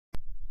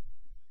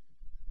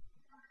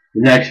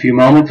The next few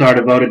moments are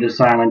devoted to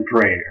silent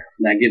prayer.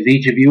 That gives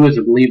each of you as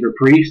a believer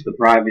priest the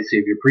privacy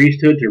of your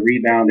priesthood to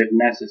rebound if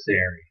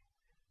necessary.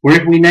 For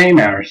if we name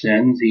our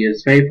sins, he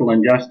is faithful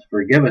and just to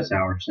forgive us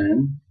our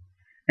sins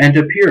and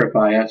to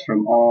purify us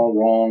from all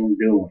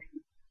wrongdoing.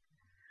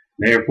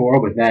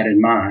 Therefore, with that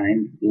in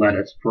mind, let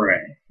us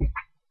pray.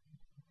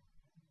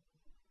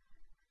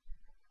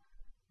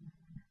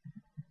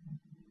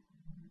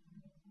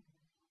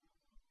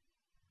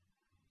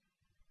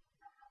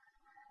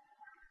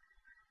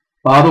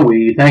 Father,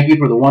 we thank you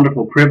for the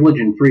wonderful privilege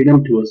and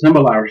freedom to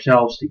assemble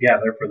ourselves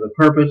together for the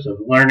purpose of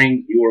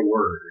learning your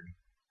word.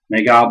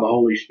 May God the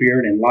Holy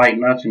Spirit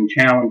enlighten us and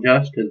challenge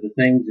us to the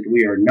things that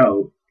we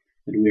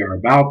are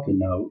about to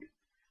note.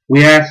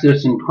 We ask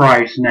this in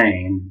Christ's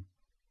name.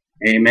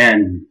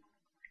 Amen.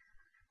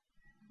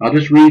 I'll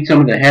just read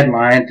some of the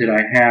headlines that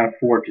I have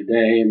for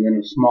today and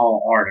then a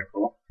small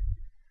article.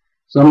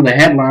 Some of the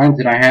headlines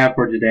that I have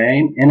for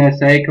today: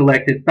 NSA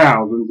collected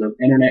thousands of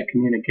internet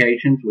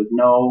communications with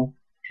no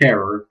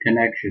terror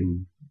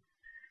connection.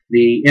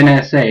 The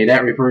NSA,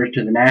 that refers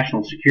to the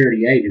National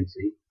Security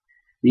Agency.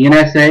 The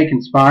NSA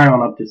can spy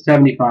on up to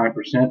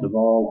 75% of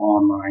all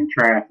online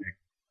traffic.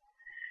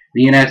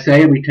 The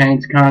NSA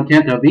retains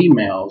content of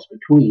emails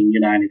between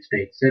United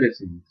States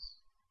citizens.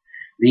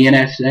 The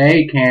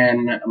NSA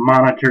can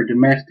monitor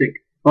domestic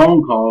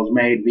phone calls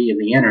made via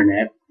the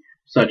internet,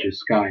 such as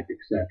Skype,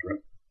 etc.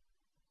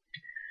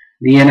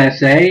 The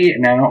NSA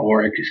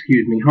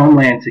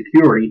Homeland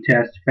Security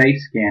tests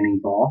face scanning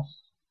boss.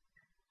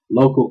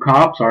 Local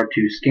cops are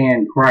to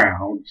scan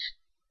crowds,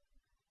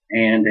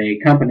 and a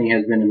company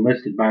has been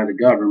enlisted by the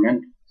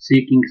government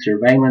seeking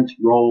surveillance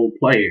role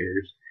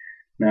players.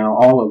 Now,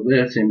 all of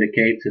this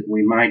indicates that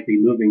we might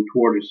be moving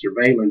toward a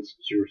surveillance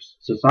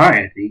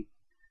society,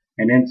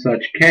 and in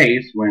such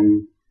case,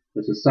 when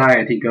the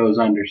society goes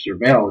under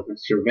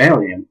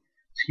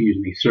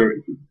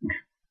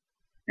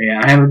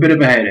I have a bit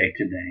of a headache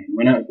today.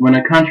 When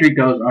a country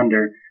goes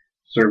under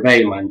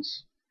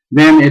surveillance,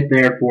 then it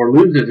therefore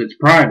loses its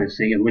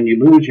privacy, and when you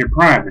lose your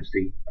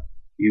privacy,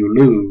 you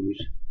lose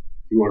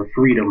your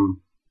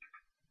freedom.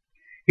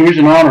 Here's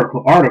an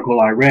article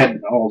I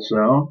read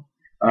also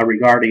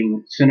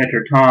regarding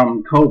Senator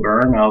Tom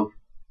Coburn of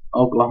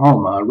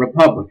Oklahoma, a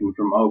Republican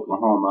from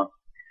Oklahoma.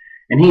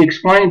 And he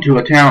explained to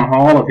a town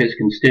hall of his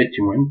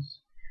constituents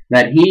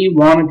that he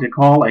wanted to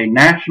call a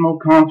national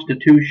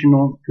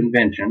constitutional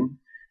convention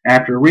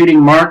after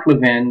reading Mark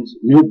Levin's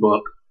new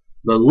book,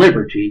 The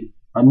Liberty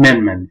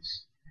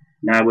Amendments.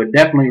 Now, I would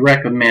definitely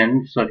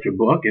recommend such a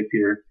book if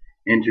you're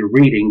into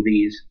reading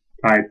these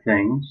type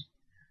things.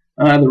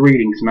 The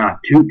reading's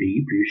not too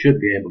deep. You should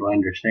be able to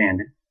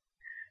understand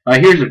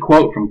it. Here's a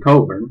quote from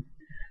Coburn.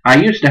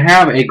 "I used to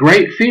have a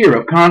great fear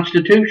of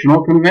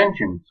constitutional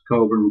conventions,"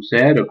 Coburn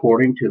said,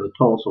 according to the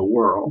Tulsa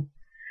World.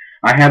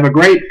 "I have a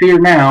great fear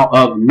now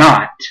of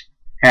not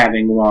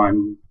having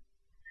one."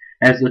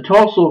 As the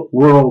Tulsa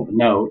World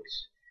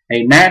notes,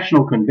 a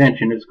national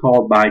convention is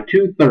called by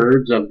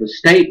 2/3 of the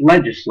state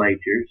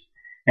legislatures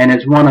and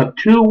is one of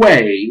two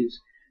ways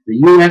the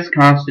U.S.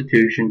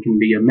 Constitution can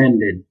be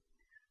amended.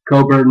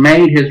 Coburn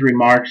made his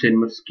remarks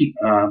in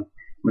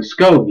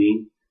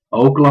Muskogee,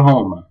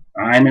 Oklahoma.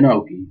 I'm in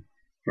Okie,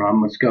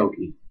 from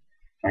Muskogee.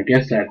 I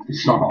guess that's the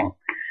song.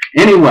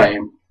 Anyway,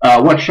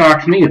 what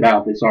shocks me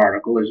about this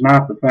article is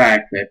not the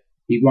fact that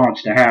he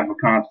wants to have a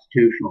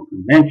constitutional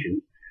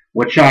convention.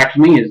 What shocks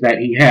me is that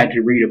he had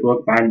to read a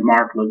book by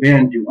Mark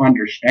Levin to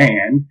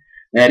understand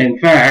that, in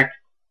fact,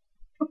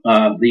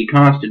 the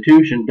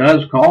Constitution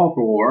does call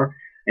for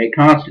a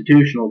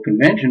constitutional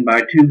convention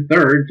by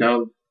 2/3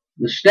 of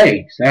the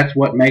states. That's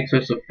what makes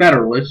us a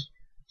federalist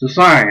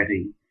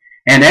society.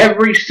 And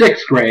every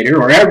sixth grader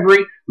or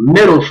every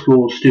middle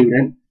school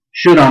student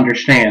should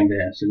understand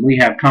this. And we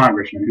have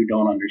congressmen who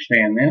don't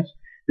understand this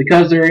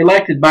because they're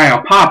elected by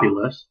a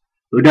populace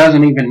who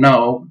doesn't even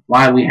know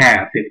why we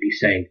have 50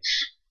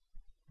 states,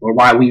 or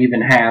why we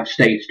even have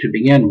states to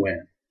begin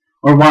with,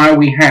 or why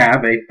we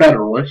have a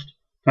federalist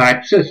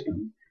type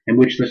system in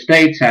which the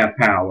states have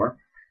power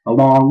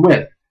along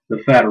with the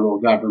federal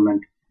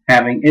government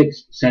having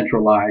its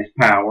centralized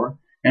power,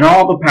 and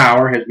all the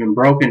power has been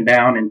broken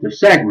down into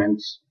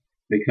segments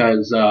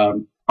because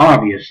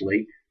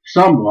obviously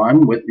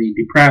someone with the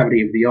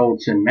depravity of the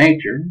old sin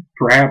nature,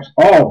 perhaps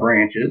all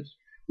branches,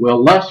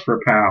 will lust for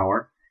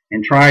power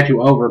and try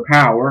to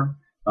overpower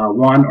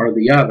one or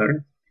the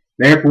other.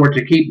 Therefore,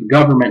 to keep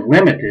government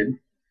limited,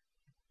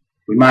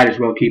 we might as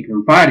well keep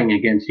them fighting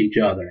against each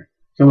other.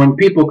 So when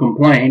people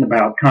complain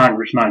about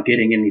Congress not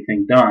getting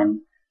anything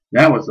done,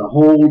 that was the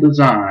whole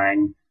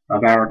design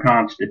of our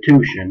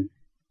Constitution.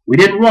 We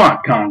didn't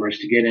want Congress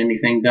to get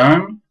anything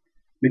done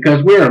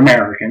because we're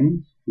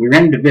Americans, we're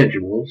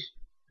individuals,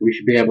 we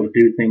should be able to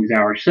do things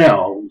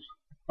ourselves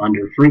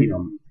under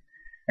freedom.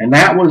 And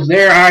that was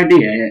their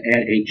idea,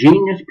 a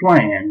genius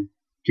plan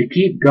to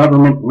keep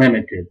government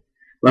limited.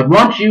 But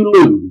once you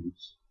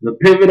lose the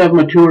pivot of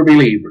mature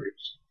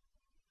believers,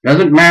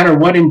 doesn't matter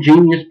what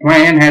ingenious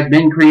plan has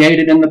been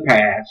created in the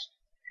past,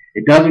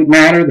 it doesn't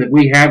matter that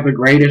we have the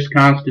greatest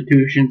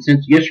constitution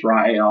since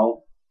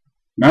Israel,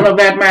 None of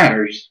that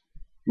matters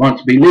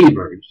once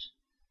believers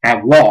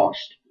have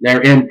lost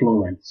their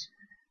influence.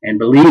 And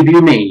believe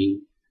you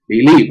me,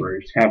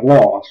 believers have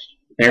lost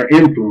their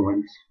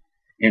influence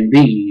in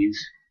these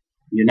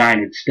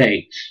United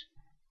States.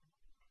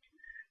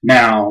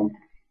 Now,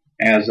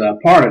 as a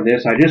part of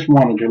this, I just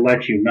wanted to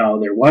let you know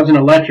there was an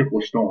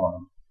electrical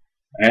storm,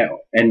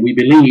 and we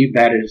believe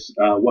that is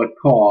what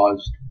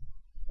caused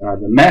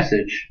the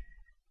message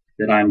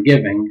that I'm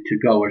giving to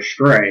go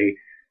astray.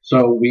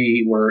 So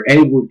we were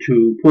able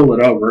to pull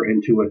it over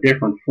into a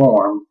different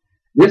form.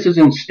 This is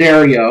in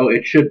stereo.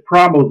 It should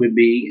probably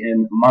be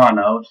in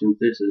mono, since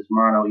this is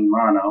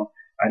mono-e-mono.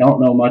 I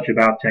don't know much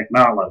about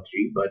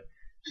technology, but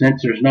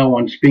since there's no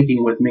one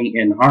speaking with me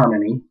in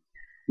harmony,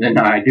 then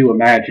I do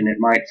imagine it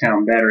might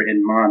sound better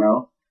in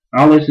mono.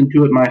 I'll listen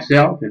to it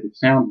myself. If it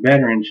sounds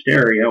better in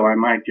stereo, I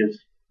might just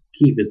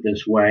keep it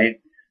this way.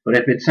 But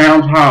if it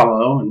sounds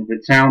hollow, and if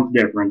it sounds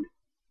different,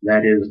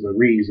 that is the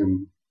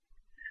reason.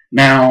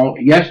 Now,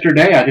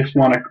 yesterday, I just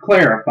want to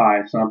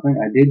clarify something.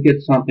 I did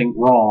get something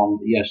wrong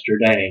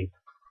yesterday.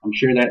 I'm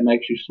sure that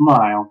makes you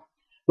smile.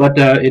 But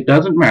it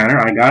doesn't matter.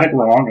 I got it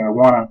wrong. I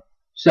want to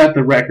set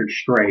the record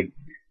straight.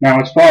 Now,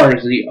 as far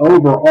as the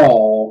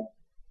overall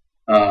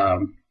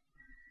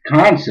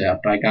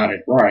concept, I got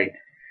it right.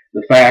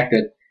 The fact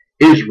that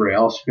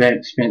Israel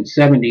spent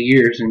 70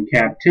 years in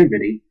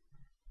captivity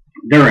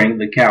during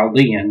the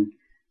Chaldean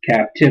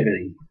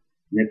captivity.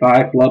 And if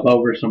I flub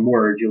over some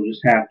words, you'll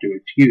just have to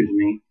excuse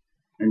me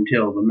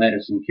until the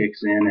medicine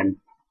kicks in and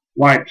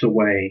wipes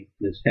away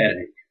this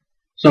headache.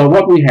 So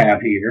what we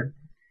have here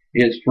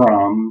is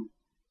from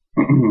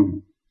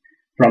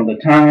the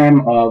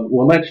time of,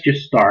 well, let's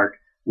just start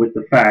with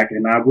the fact,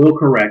 and I will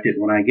correct it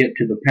when I get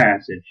to the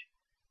passage.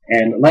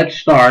 And let's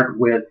start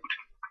with,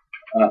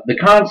 the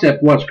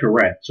concept was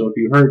correct. So if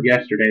you heard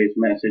yesterday's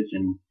message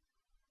and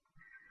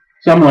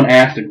someone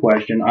asked a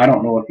question, I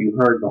don't know if you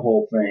heard the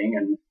whole thing,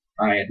 and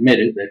I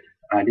admitted that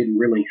I didn't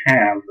really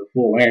have the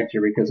full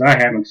answer because I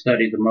haven't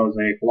studied the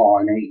Mosaic Law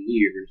in 8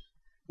 years.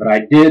 But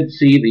I did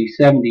see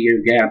the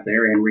 70-year gap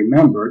there and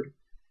remembered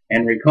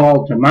and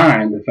recalled to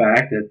mind the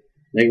fact that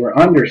they were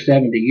under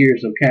 70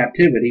 years of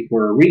captivity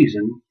for a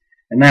reason,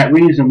 and that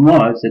reason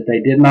was that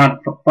they did not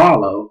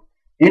follow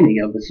any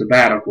of the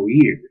sabbatical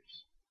years.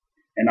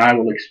 And I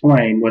will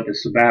explain what the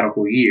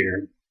sabbatical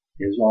year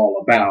is all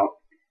about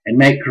and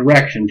make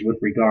corrections with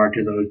regard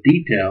to those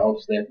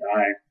details that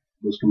I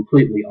was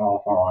completely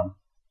off on.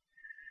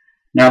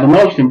 Now, the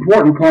most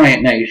important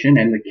client nation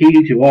and the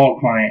key to all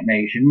client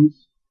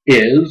nations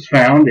is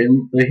found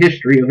in the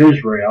history of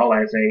Israel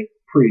as a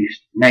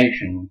priest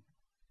nation.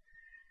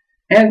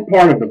 And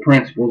part of the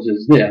principles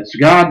is this: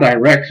 God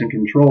directs and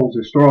controls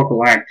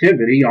historical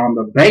activity on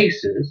the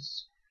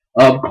basis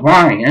of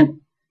client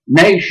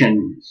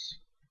nations.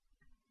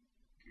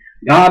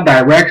 God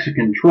directs and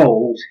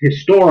controls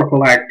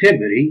historical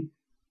activity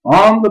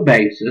on the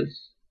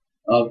basis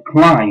of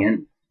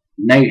client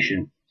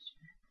nations.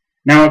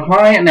 Now, a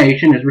client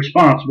nation is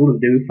responsible to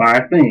do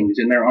 5 things,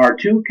 and there are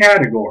 2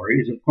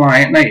 categories of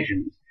client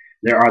nations.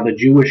 There are the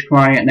Jewish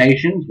client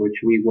nations,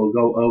 which we will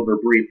go over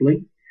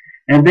briefly,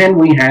 and then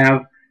we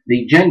have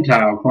the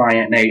Gentile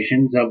client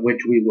nations, of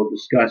which we will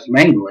discuss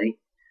mainly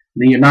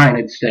the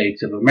United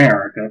States of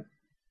America,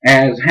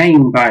 as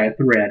hanging by a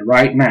thread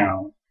right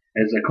now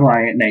as a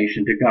client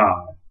nation to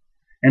God.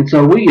 And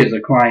so we as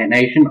a client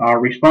nation are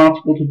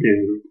responsible to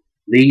do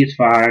these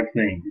 5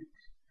 things.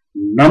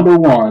 Number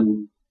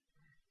 1,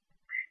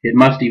 it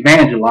must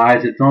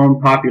evangelize its own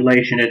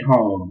population at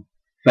home.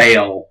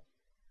 Fail.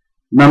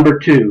 Number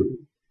 2,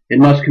 it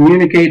must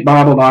communicate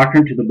Bible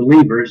doctrine to the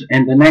believers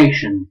in the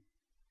nation.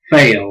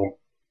 Fail.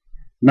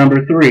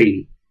 Number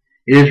 3,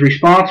 it is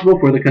responsible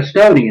for the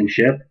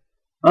custodianship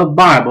of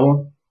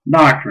Bible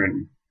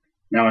doctrine.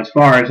 Now, as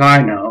far as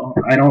I know,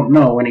 I don't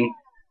know any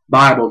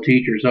Bible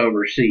teachers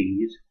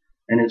overseas,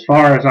 and as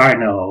far as I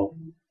know,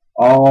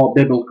 all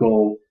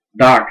biblical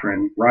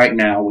doctrine, right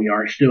now, we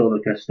are still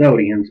the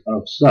custodians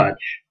of such.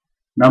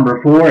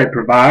 Number 4, it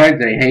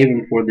provides a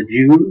haven for the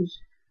Jews.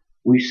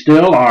 We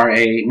still are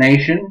a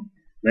nation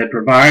that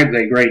provides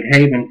a great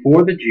haven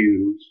for the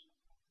Jews,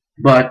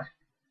 but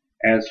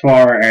as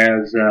far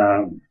as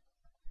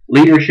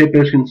leadership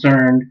is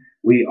concerned,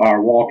 we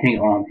are walking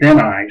on thin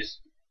ice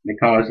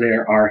because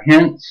there are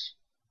hints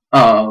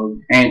of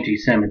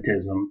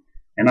anti-Semitism,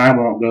 and I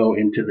won't go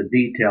into the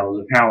details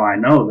of how I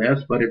know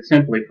this, but it's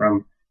simply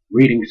from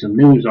reading some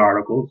news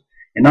articles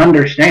and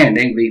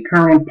understanding the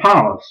current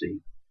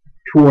policy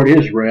toward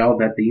Israel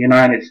that the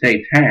United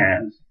States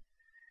has,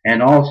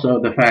 and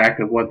also the fact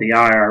of what the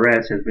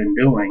IRS has been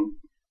doing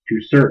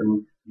to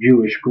certain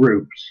Jewish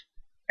groups.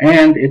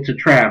 And it's a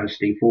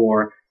travesty,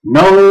 for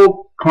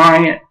no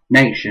client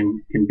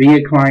nation can be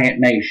a client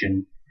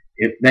nation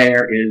if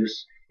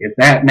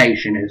that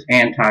nation is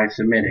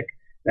anti-Semitic.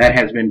 That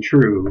has been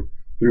true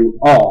through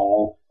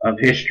all of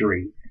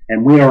history,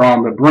 and we are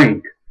on the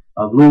brink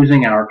of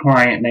losing our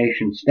client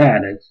nation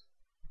status,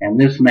 and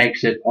this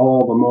makes it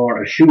all the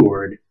more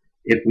assured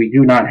if we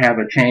do not have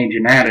a change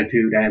in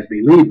attitude as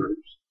believers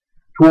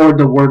toward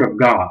the Word of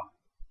God.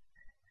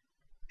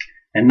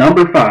 And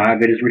number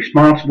 5, it is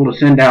responsible to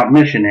send out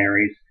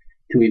missionaries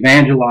to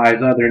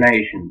evangelize other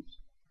nations.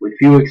 With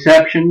few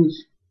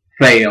exceptions,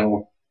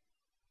 fail.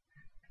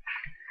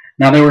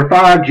 Now there were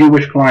 5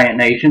 Jewish client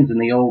nations in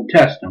the Old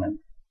Testament.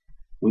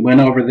 We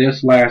went over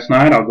this last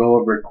night. I'll go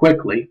over it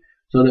quickly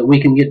so that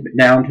we can get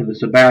down to the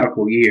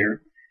sabbatical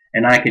year,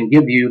 and I can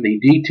give you the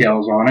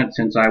details on it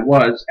since I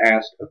was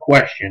asked a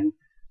question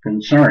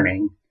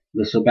concerning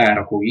the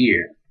sabbatical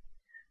year.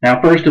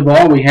 Now first of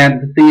all, we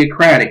had the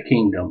theocratic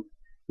kingdom.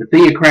 The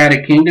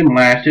theocratic kingdom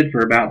lasted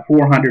for about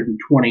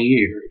 420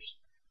 years,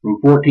 from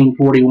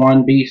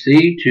 1441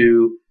 BC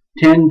to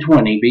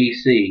 1020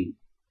 BC.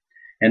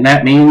 And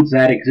that means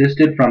that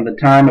existed from the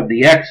time of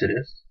the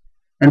Exodus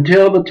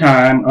until the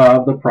time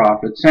of the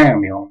prophet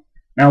Samuel.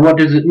 Now what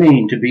does it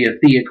mean to be a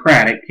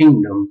theocratic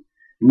kingdom?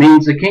 It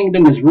means the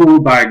kingdom is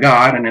ruled by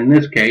God, and in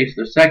this case,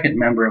 the second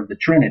member of the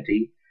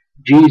Trinity,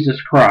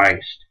 Jesus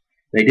Christ.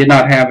 They did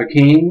not have a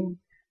king.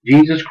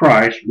 Jesus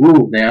Christ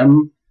ruled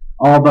them.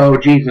 Although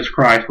Jesus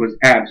Christ was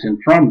absent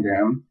from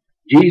them,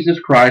 Jesus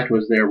Christ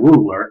was their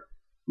ruler,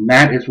 and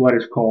that is what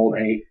is called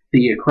a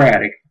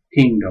theocratic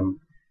kingdom.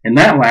 And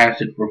that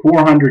lasted for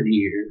 400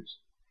 years.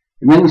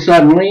 And then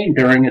suddenly,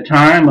 during a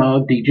time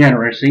of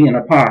degeneracy and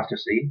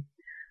apostasy,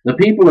 the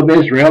people of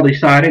Israel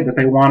decided that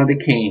they wanted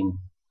a king.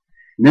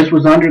 And this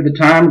was under the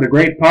time of the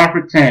great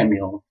prophet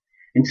Samuel.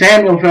 And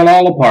Samuel fell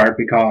all apart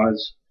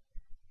because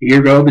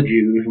here go the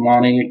Jews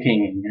wanting a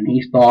king. And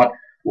he thought,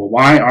 well,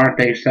 why aren't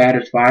they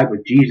satisfied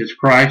with Jesus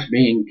Christ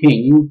being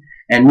king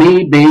and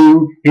me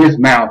being his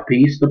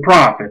mouthpiece, the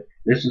prophet?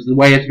 This is the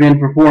way it's been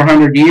for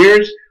 400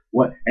 years.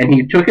 And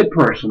he took it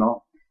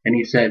personal. And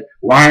he said,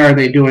 why are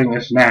they doing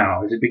this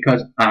now? Is it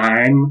because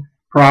I'm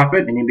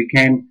prophet? And he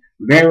became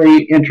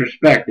very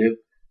introspective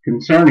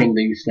concerning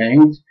these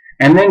things.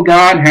 And then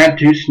God had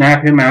to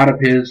snap him out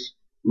of his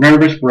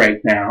nervous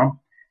breakdown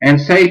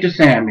and say to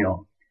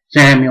Samuel,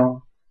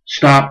 Samuel,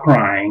 stop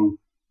crying.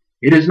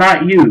 It is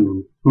not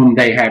you whom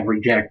they have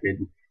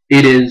rejected.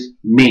 It is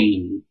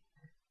me.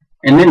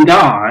 And then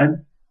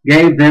God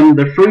gave them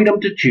the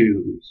freedom to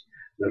choose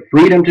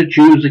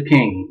a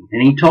king.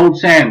 And he told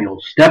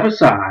Samuel, step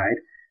aside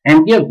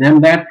and give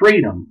them that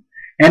freedom.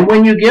 And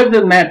when you give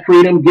them that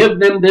freedom, give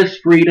them this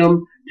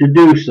freedom to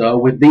do so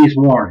with these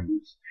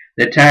warnings.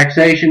 That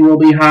taxation will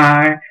be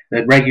high,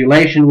 that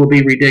regulation will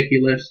be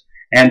ridiculous,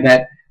 and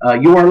that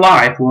your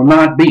life will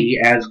not be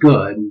as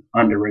good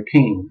under a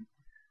king.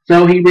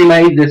 So he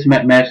relayed this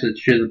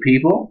message to the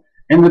people,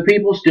 and the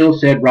people still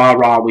said, rah,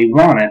 rah, we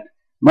want it,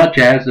 much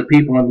as the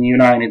people in the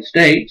United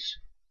States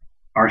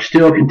are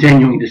still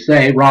continuing to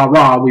say, rah,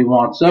 rah, we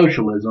want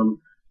socialism,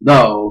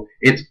 though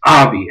it's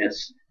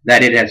obvious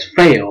that it has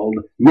failed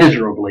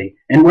miserably,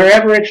 and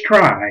wherever it's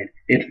tried,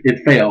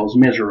 it fails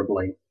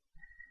miserably.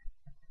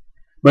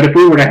 But if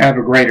we were to have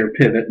a greater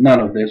pivot, none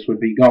of this would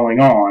be going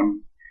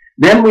on.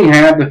 Then we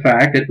have the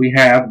fact that we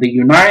have the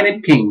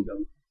United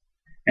Kingdom,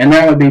 and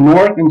that would be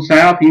North and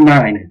South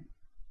united.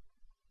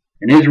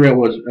 And Israel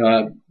was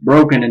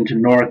broken into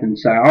North and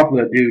South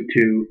due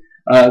to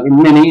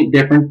many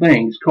different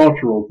things,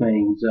 cultural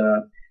things,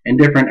 and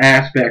different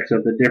aspects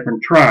of the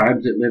different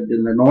tribes that lived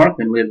in the North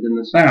and lived in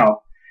the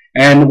South.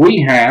 And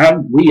we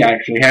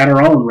actually had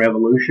our own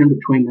revolution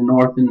between the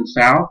North and the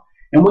South,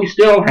 and we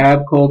still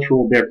have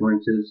cultural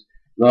differences,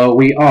 though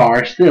we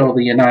are still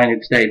the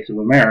United States of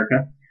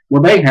America.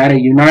 Well, they had a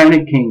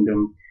united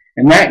kingdom,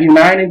 and that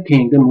united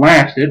kingdom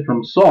lasted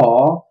from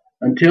Saul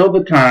until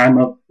the time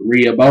of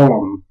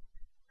Rehoboam.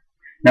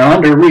 Now,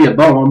 under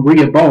Rehoboam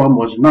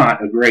was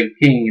not a great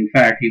king. In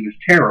fact, he was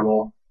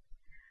terrible.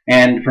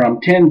 And from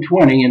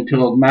 1020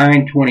 until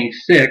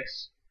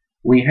 926,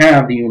 we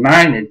have the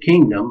united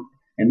kingdom.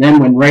 And then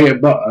when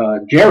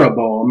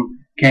Jeroboam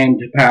came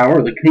to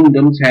power, the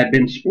kingdoms had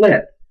been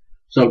split.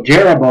 So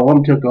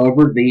Jeroboam took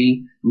over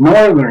the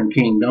northern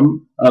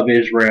kingdom of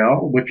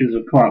Israel, which was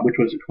a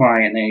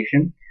client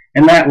nation,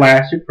 and that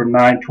lasted from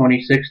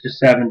 926 to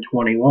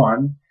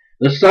 721.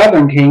 The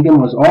southern kingdom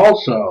was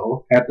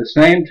also, at the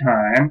same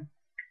time,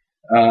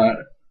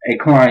 a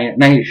client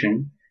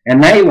nation,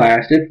 and they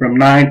lasted from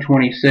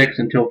 926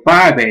 until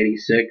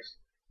 586.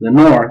 The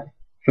north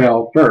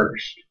fell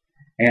first.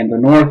 And the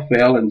north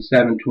fell in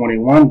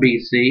 721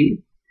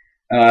 BC.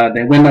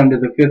 They went under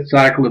the 5th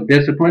cycle of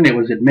discipline. It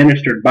was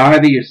administered by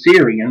the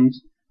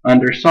Assyrians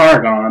under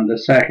Sargon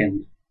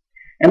II.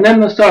 And then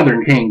the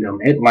southern kingdom.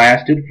 It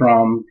lasted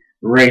from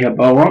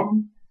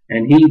Rehoboam,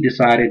 and he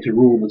decided to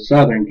rule the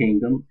southern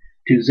kingdom,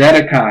 to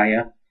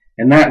Zedekiah,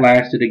 and that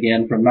lasted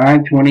again from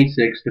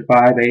 926 to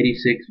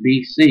 586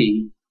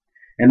 BC.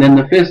 And then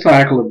the 5th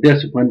cycle of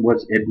discipline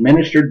was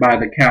administered by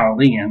the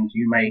Chaldeans.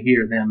 You may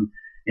hear them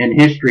in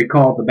history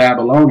called the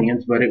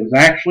Babylonians, but it was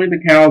actually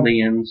the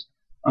Chaldeans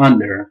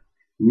under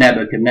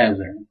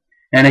Nebuchadnezzar.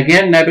 And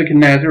again,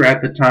 Nebuchadnezzar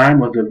at the time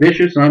was a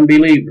vicious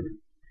unbeliever.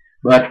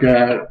 But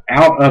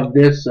out of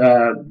this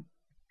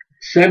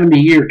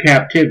 70-year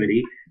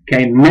captivity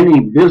came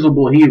many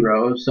visible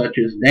heroes such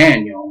as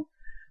Daniel.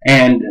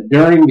 And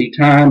during the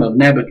time of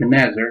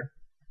Nebuchadnezzar,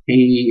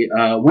 he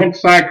went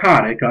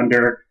psychotic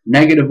under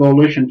negative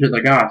volition to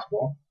the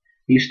gospel.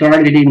 he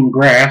started eating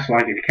grass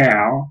like a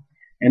cow,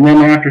 and then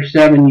after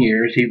 7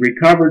 years he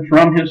recovered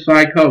from his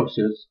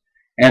psychosis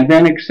and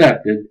then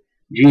accepted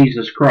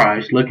Jesus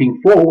Christ,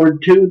 looking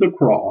forward to the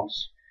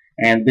cross,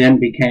 and then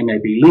became a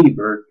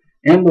believer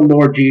in the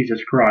Lord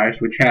Jesus Christ,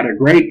 which had a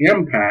great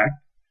impact,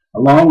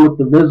 along with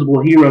the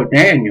visible hero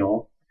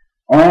Daniel,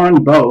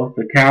 on both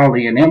the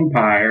Chaldean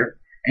Empire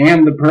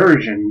and the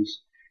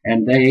Persians,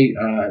 and they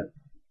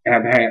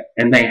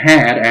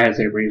had, as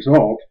a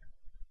result,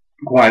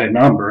 quite a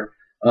number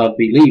of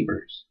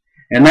believers.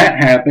 And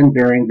that happened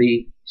during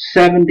the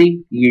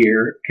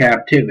 70-year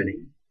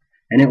captivity.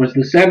 And it was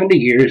the 70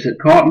 years that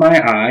caught my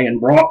eye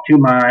and brought to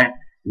my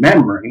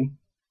memory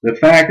the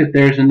fact that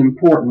there's an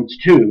importance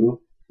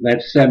to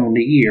that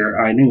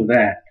 70-year. I knew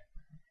that.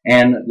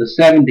 And the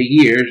 70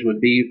 years would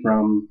be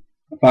from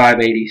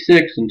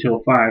 586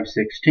 until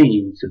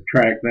 516.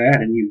 Subtract that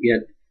and you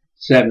get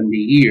 70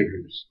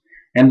 years.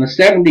 And the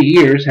 70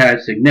 years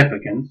has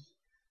significance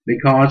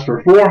because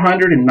for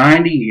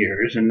 490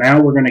 years, and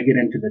now we're going to get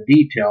into the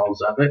details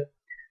of it,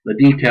 the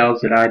details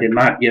that I did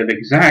not give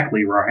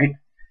exactly right,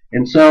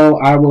 and so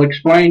I will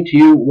explain to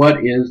you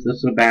what is the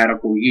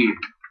sabbatical year.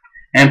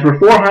 And for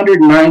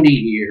 490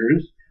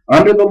 years,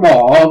 under the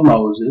law of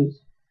Moses,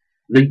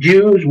 the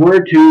Jews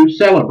were to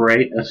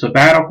celebrate a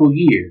sabbatical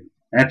year.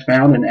 That's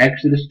found in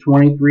Exodus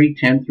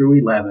 23:10 through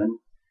 11,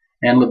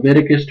 and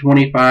Leviticus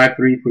 25:3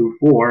 through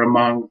 4,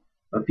 among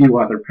a few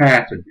other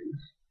passages.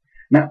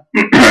 Now,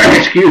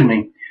 excuse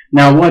me.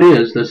 Now, what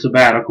is the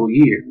sabbatical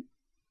year?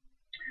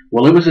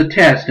 Well, it was a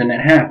test, and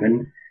it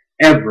happened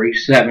every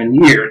 7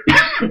 years.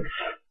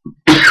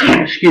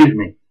 Excuse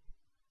me.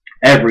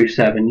 Every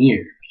 7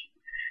 years.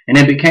 And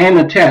it became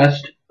a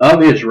test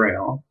of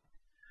Israel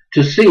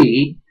to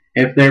see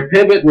if their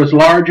pivot was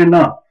large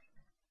enough.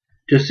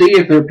 To see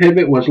if their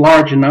pivot was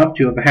large enough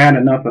to have had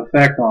enough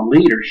effect on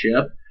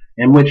leadership,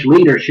 in which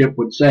leadership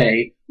would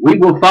say, we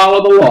will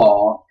follow the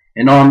law,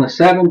 and on the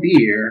 7th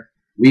year,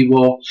 we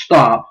will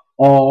stop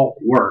all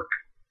work.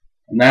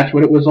 And that's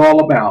what it was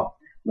all about.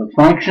 The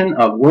function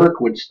of work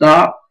would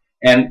stop,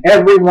 and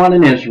everyone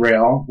in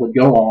Israel would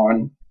go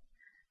on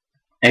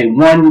a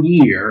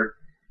 1-year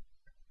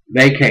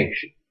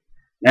vacation.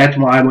 That's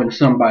why when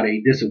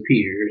somebody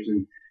disappears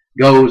and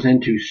goes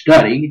into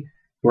study,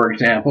 for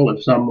example,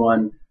 if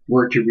someone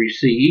were to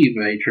receive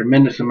a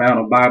tremendous amount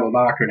of Bible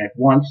doctrine at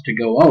once to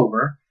go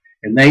over,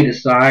 and they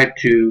decide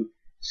to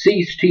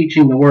cease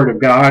teaching the Word of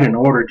God in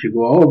order to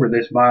go over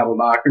this Bible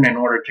doctrine in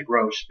order to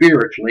grow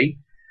spiritually,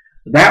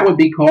 that would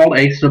be called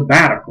a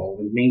sabbatical.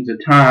 It means a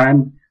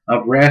time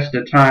of rest,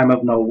 a time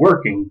of no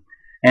working.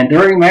 And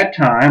during that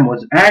time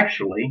was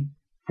actually,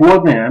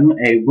 for them,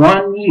 a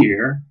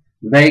 1-year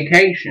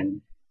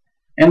vacation.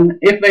 And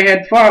if they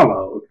had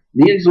followed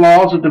these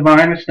laws of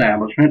divine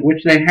establishment,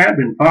 which they had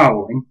been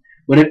following,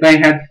 but if they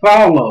had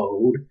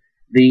followed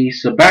the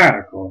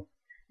sabbatical,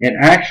 it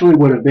actually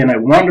would have been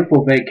a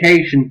wonderful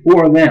vacation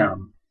for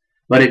them.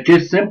 But it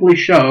just simply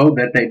showed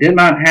that they did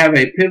not have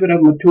a pivot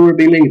of mature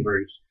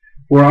believers.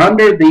 For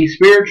under the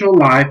spiritual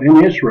life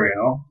in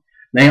Israel,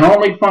 they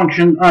only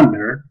functioned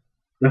under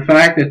the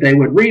fact that they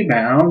would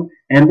rebound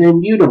and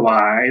then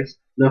utilize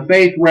the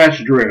faith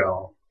rest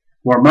drill.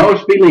 For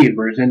most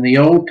believers in the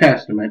Old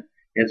Testament,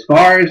 as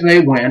far as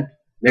they went,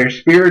 their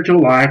spiritual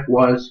life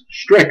was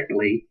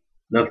strictly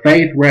the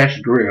faith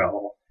rest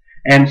drill.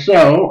 And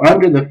so,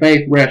 under the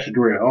faith rest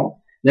drill,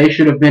 they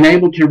should have been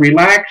able to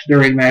relax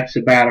during that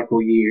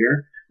sabbatical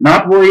year,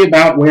 not worry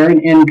about where an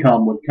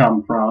income would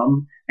come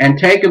from, and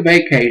take a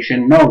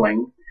vacation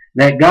knowing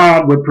that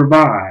God would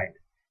provide.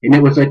 And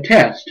it was a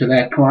test to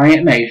that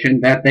client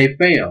nation that they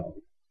failed.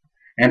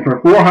 And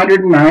for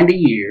 490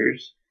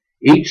 years,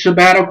 each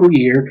sabbatical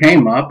year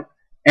came up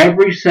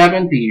every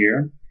 7th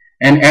year,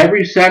 and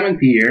every 7th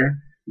year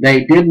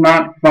they did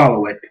not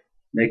follow it.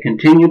 They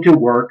continued to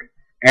work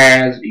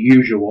as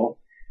usual,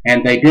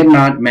 and they did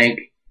not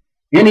make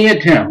any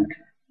attempt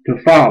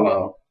to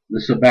follow the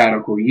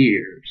sabbatical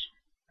years.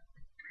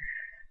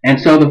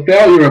 And so the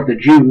failure of the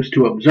Jews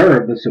to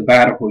observe the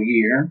sabbatical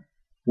year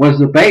was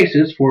the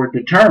basis for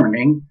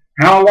determining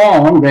how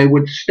long they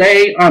would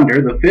stay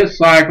under the 5th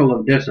cycle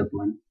of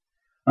discipline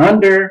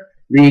under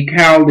the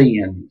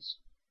Chaldeans.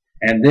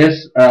 And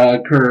this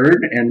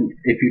occurred, and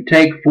if you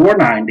take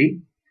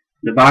 490,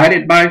 divide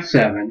it by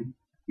 7,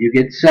 you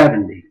get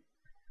 70.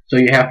 So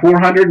you have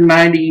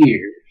 490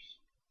 years.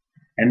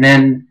 And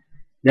then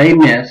they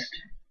missed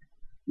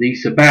the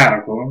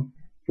sabbatical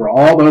for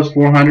all those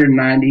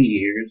 490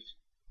 years.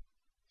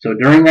 So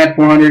during that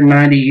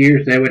 490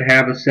 years, they would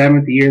have a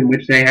 7th year in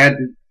which they had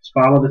to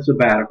follow the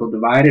sabbatical.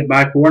 Divided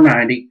by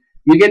 490,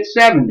 you get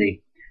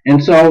 70.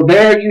 And so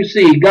there you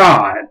see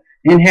God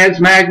in his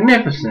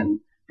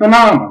magnificent,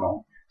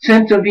 phenomenal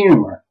sense of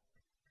humor.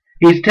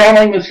 He's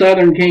telling the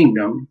southern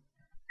kingdom,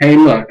 hey,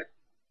 look,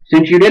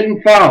 since you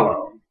didn't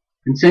follow,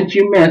 and since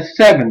you missed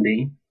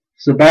 70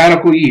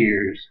 sabbatical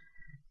years,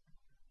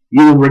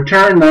 you will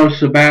return those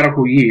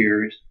sabbatical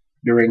years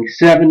during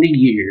 70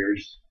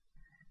 years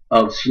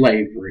of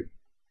slavery.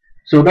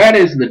 So that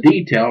is the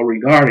detail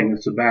regarding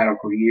the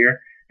sabbatical year,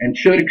 and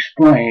should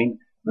explain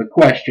the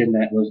question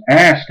that was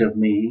asked of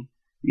me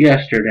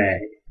yesterday.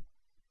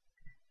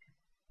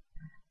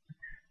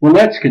 Well,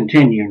 let's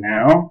continue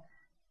now.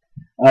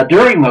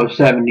 During those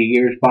 70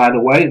 years, by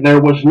the way,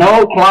 there was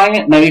no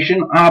client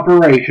nation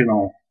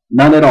operational,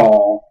 none at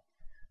all.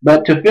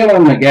 But to fill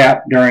in the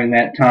gap during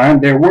that time,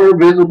 there were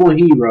visible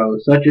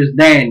heroes such as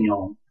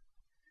Daniel.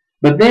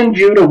 But then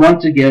Judah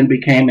once again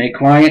became a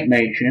client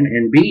nation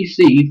in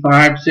BC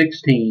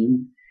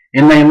 516,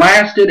 and they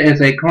lasted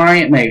as a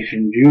client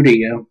nation,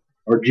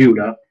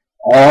 Judah,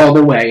 all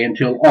the way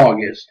until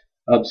August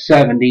of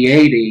 70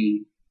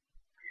 AD.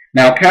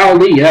 Now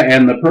Chaldea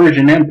and the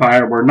Persian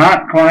Empire were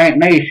not client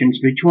nations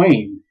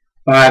between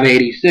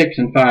 586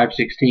 and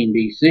 516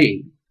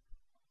 BC.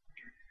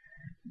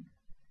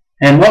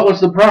 And what was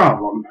the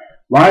problem?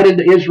 Why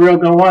did Israel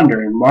go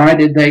under, and why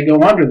did they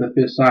go under the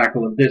fifth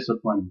cycle of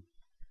discipline?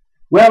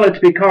 Well, it's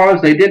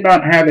because they did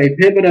not have a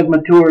pivot of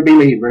mature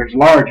believers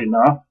large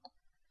enough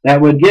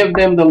that would give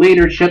them the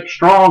leadership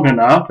strong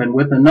enough and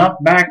with enough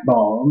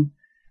backbone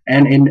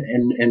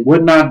and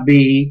would not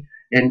be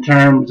in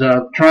terms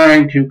of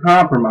trying to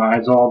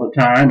compromise all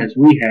the time as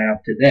we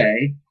have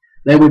today.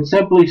 They would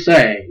simply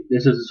say,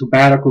 this is a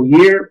sabbatical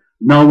year,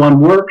 no one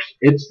works,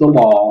 it's the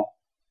law,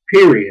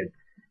 period.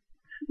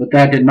 But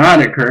that did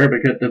not occur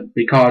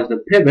because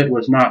the pivot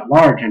was not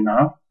large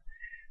enough,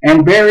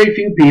 and very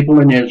few people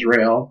in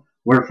Israel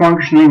were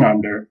functioning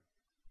under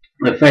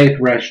the faith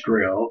rest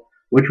drill,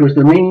 which was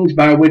the means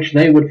by which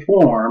they would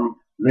form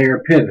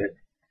their pivot.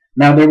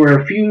 Now, there were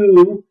a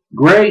few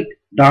great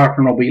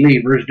doctrinal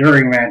believers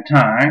during that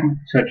time,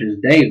 such as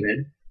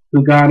David,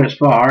 who got as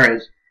far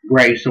as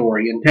grace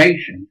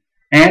orientation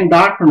and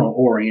doctrinal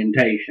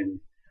orientation.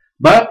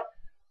 But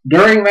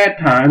during that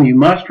time, you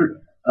must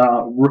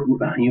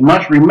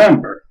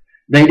remember,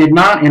 they did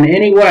not in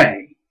any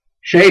way,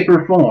 shape,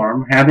 or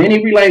form have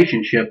any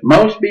relationship.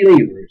 Most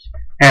believers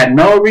had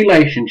no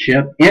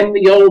relationship in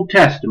the Old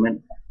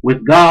Testament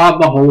with God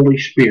the Holy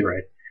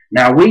Spirit.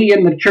 Now, we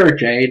in the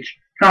church age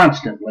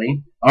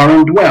constantly are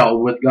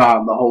indwelled with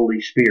God the Holy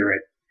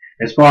Spirit.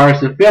 As far as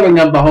the filling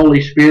of the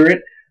Holy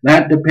Spirit,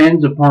 that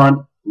depends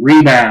upon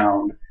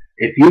rebound.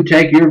 If you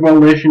take your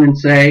volition and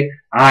say,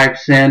 I've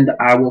sinned,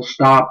 I will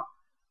stop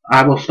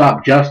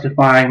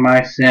justifying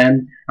my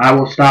sin, I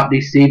will stop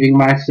deceiving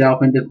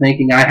myself into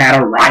thinking I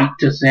had a right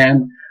to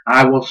sin,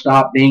 I will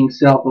stop being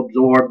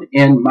self-absorbed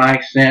in my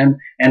sin,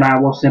 and I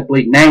will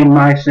simply name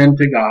my sin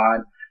to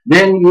God,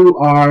 then you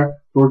are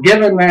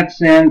forgiven that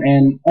sin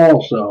and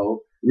also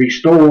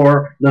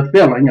restore the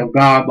filling of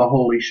God the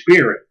Holy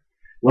Spirit.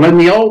 Well, in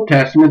the Old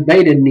Testament,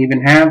 they didn't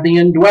even have the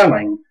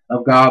indwelling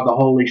of God the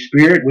Holy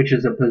Spirit, which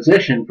is a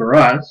position for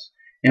us,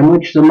 in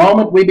which the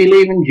moment we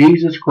believe in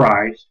Jesus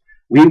Christ,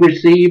 we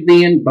receive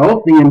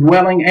both the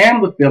indwelling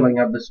and the filling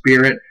of the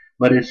Spirit,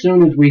 but as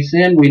soon as we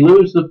sin, we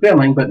lose the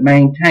filling but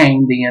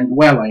maintain the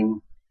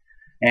indwelling.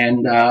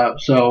 And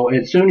so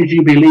as soon as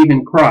you believe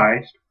in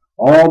Christ,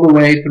 all the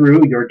way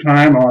through your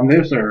time on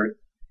this earth,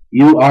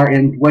 you are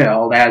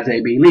indwelled as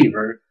a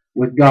believer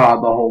with God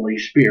the Holy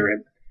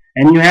Spirit.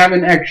 And you have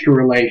an extra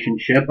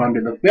relationship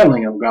under the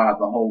filling of God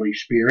the Holy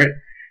Spirit,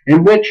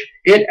 in which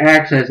it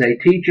acts as a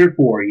teacher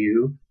for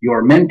you,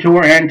 your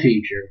mentor and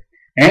teacher,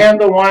 and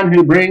the one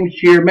who brings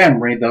to your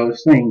memory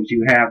those things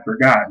you have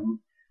forgotten,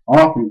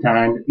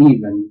 oftentimes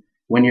even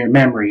when your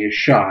memory is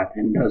shot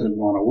and doesn't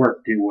want to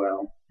work too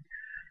well.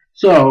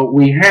 So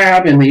we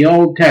have in the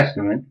Old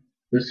Testament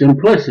the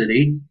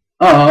simplicity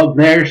of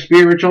their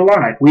spiritual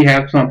life. We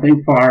have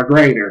something far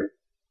greater.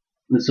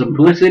 The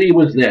simplicity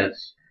was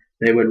this: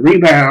 they would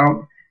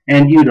rebound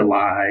and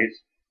utilize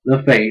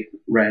the faith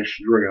rest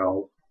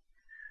drill.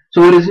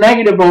 So it is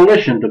negative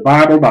volition to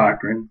Bible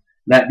doctrine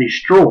that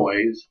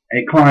destroys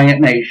a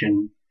client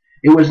nation.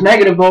 It was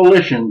negative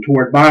volition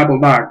toward Bible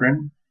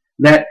doctrine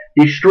that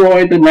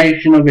destroyed the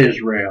nation of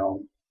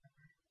Israel.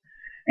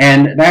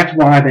 And that's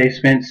why they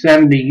spent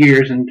 70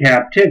 years in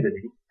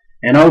captivity.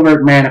 An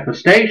overt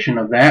manifestation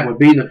of that would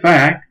be the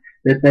fact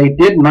that they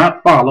did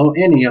not follow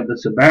any of the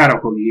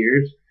sabbatical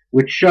years,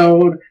 which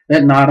showed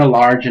that not a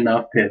large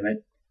enough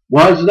pivot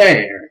was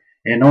there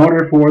in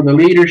order for the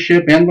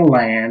leadership in the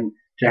land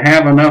to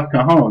have enough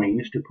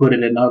cojones, to put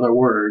it in other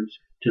words,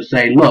 to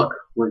say, look,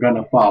 we're going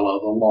to follow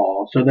the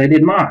law. So they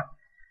did not.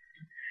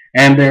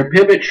 And their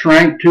pivot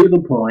shrank to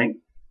the point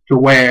to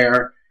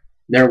where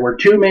there were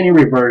too many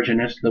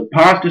reversionists, the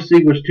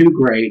apostasy was too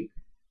great,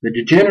 the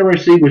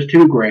degeneracy was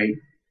too great,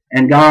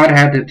 and God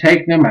had to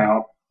take them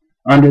out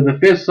under the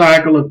fifth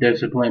cycle of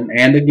discipline,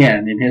 and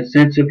again, in his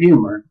sense of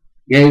humor,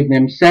 gave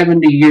them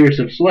 70 years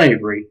of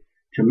slavery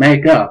to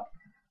make up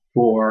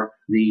for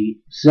the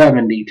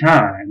 70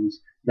 times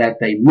that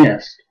they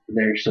missed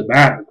their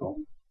sabbatical.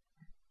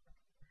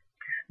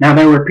 Now,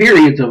 there were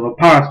periods of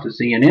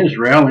apostasy in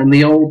Israel in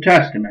the Old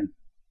Testament.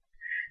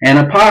 And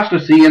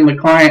apostasy in the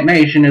client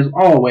nation is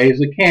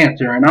always a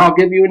cancer. And I'll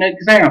give you an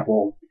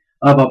example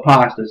of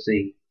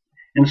apostasy.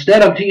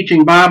 Instead of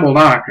teaching Bible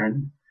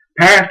doctrine,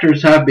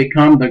 pastors have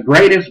become the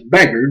greatest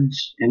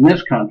beggars in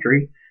this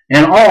country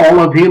in all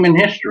of human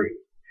history.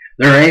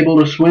 They're able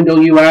to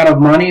swindle you out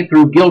of money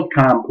through guilt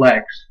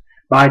complex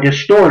by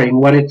distorting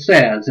what it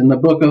says in the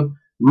book of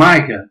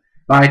Micah,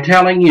 by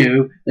telling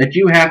you that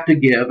you have to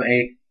give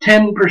a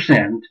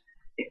 10%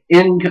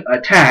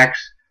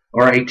 tax,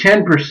 or a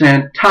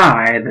 10%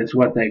 tithe, is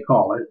what they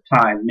call it.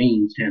 Tithe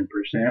means 10%,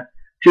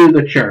 to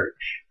the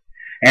church.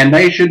 And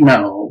they should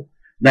know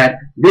that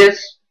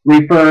this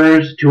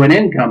refers to an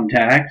income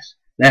tax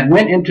that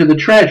went into the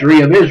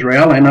treasury of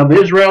Israel and of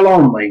Israel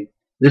only.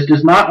 This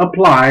does not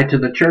apply to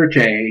the church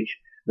age.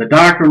 The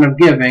doctrine of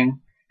giving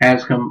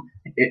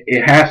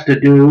it has to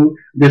do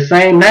the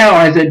same now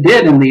as it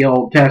did in the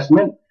Old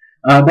Testament.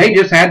 They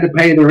just had to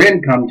pay their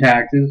income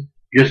taxes,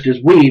 just as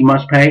we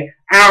must pay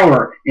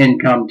our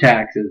income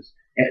taxes.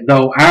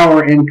 Though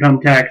our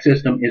income tax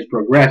system is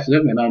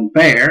progressive and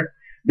unfair,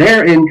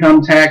 their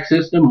income tax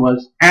system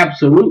was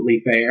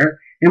absolutely fair,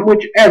 in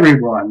which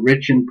everyone,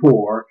 rich and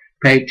poor,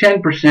 paid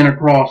 10%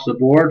 across the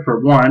board for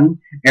one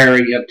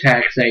area of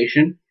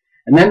taxation.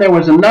 And then there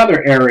was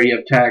another area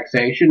of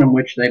taxation in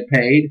which they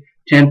paid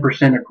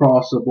 10%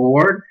 across the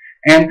board.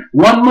 And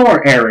one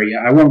more area,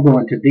 I won't go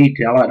into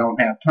detail, I don't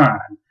have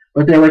time.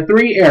 But there were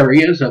 3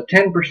 areas of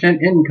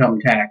 10% income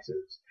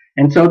taxes.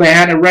 And so they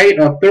had a rate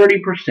of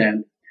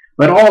 30%.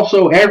 But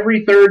also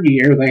every third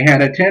year they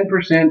had a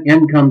 10%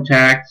 income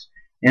tax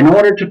in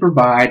order to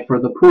provide for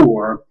the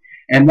poor.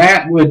 And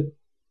that would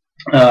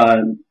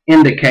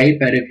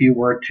indicate that if you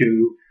were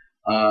to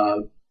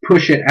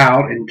push it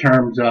out in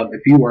terms of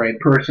if you were a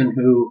person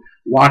who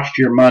watched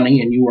your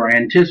money and you were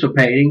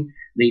anticipating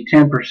the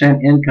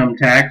 10% income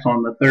tax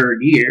on the third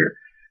year,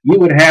 you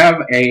would have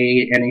an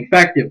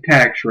effective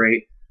tax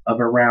rate of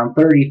around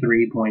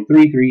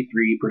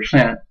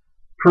 33.333%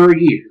 per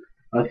year.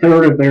 A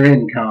third of their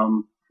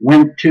income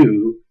went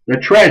to the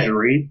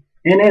treasury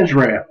in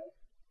Israel.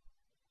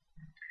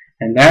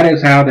 And that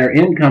is how their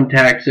income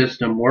tax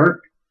system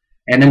worked.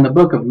 And in the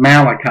book of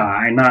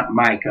Malachi, not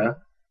Micah,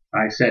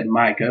 I said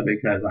Micah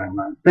because I'm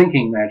not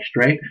thinking that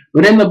straight,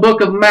 but in the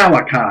book of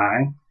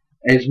Malachi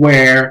is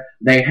where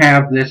they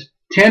have this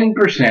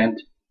 10%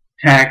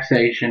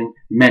 taxation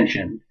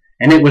mentioned.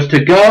 And it was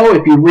to go,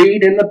 if you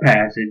read in the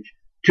passage,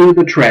 to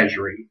the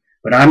treasury.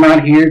 But I'm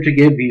not here to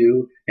give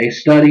you a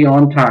study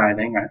on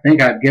tithing. I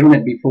think I've given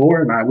it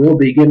before and I will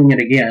be giving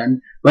it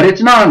again. But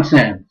it's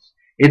nonsense.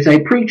 It's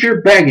a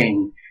preacher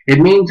begging. It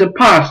means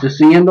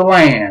apostasy in the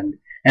land.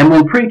 And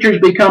when preachers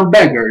become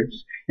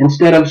beggars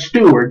instead of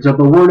stewards of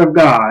the Word of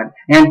God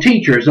and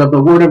teachers of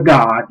the Word of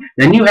God,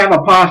 then you have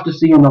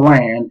apostasy in the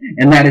land,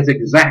 and that is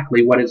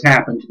exactly what has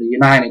happened to the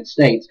United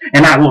States.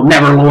 And I will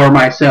never lower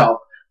myself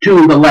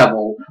to the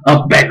level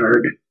of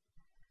beggared.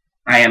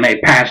 I am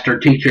a pastor,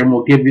 teacher, and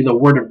will give you the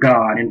Word of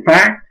God. In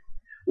fact,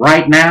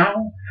 right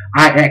now,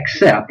 I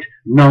accept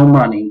no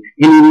money.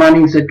 Any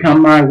monies that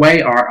come my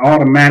way are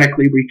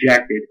automatically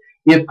rejected.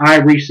 If I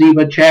receive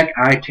a check,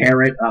 I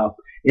tear it up.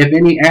 If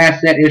any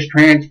asset is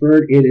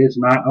transferred, it is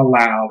not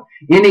allowed.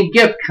 Any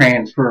gift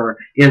transfer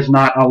is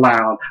not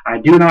allowed. I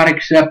do not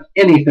accept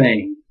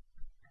anything.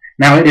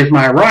 Now, it is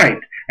my right,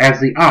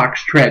 as the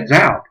ox treads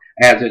out,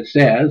 as it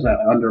says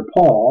under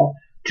Paul,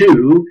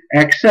 to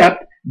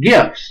accept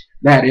gifts.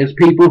 That is,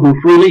 people who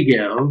freely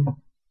give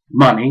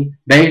money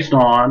based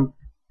on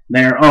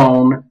their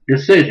own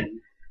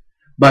decision.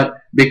 But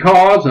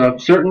because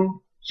of certain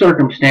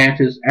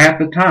circumstances at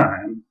the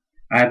time,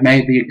 I've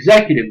made the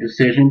executive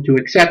decision to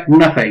accept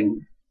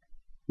nothing,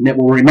 and it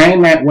will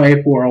remain that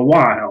way for a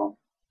while.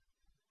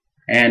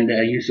 And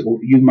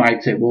you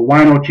might say, well,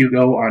 why don't you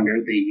go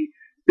under the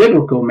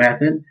biblical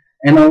method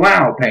and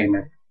allow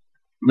payment?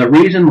 The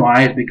reason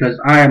why is because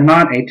I am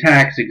not a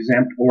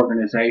tax-exempt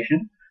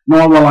organization,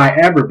 nor will I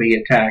ever be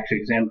a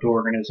tax-exempt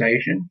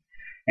organization.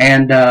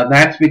 And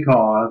that's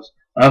because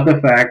of the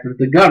fact that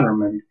the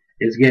government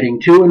is getting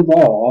too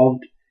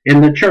involved in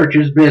the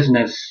church's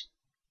business.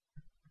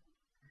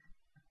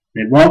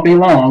 It won't be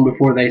long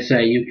before they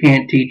say you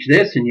can't teach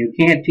this and you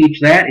can't teach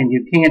that and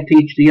you can't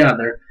teach the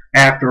other.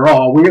 After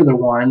all, we're the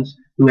ones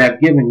who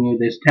have given you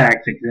this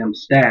tax-exempt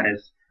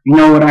status. You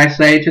know what I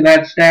say to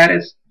that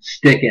status?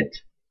 Stick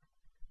it.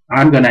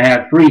 I'm going to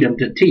have freedom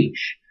to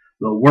teach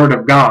the Word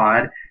of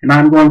God, and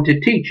I'm going to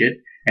teach it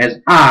as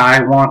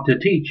I want to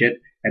teach it,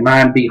 and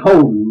I'm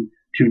beholden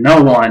to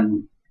no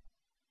one.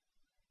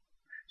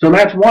 So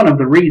that's one of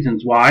the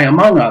reasons why,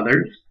 among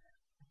others,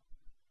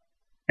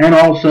 and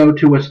also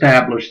to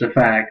establish the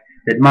fact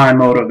that my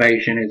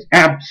motivation is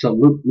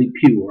absolutely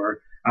pure.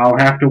 I'll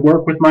have to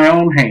work with my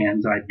own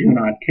hands, I do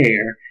not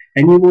care,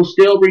 and you will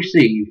still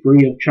receive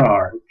free of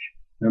charge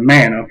the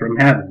manna from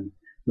heaven,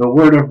 the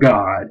Word of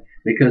God,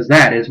 because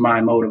that is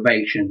my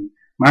motivation.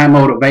 My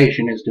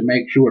motivation is to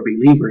make sure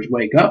believers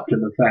wake up to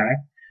the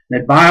fact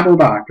that Bible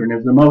doctrine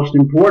is the most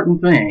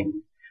important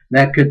thing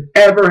that could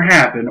ever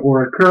happen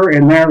or occur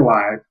in their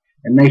life,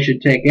 and they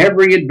should take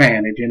every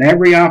advantage and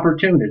every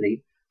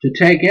opportunity to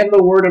take in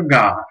the Word of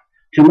God,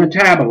 to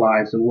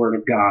metabolize the Word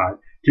of God,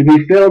 to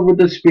be filled with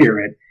the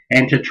Spirit,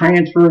 and to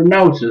transfer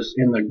gnosis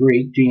in the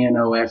Greek,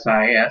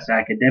 G-N-O-S-I-S,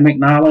 academic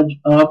knowledge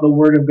of the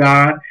Word of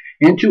God,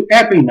 into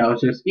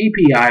epignosis,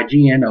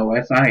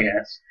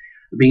 E-P-I-G-N-O-S-I-S,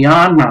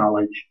 beyond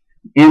knowledge,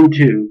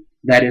 into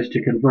that is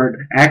to convert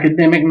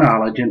academic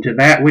knowledge into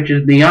that which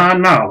is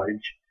beyond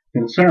knowledge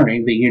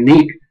concerning the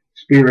unique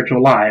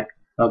spiritual life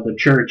of the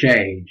church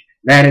age.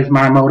 That is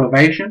my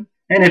motivation,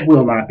 and it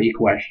will not be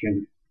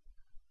questioned.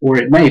 Or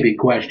it may be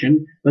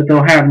questioned, but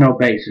they'll have no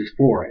basis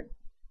for it.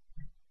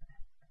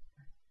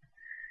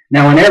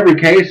 Now, in every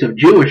case of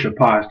Jewish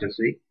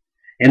apostasy,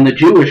 in the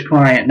Jewish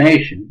client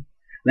nation,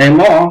 they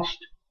lost,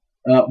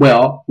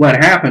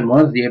 what happened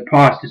was the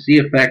apostasy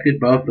affected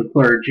both the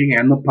clergy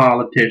and the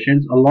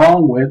politicians,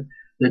 along with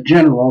the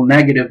general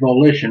negative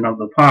volition of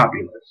the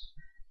populace.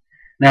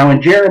 Now,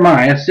 in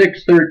Jeremiah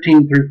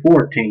 6:13 through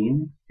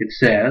 14, it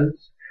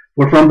says,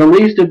 "For from the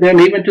least of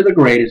them even to the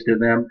greatest of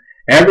them,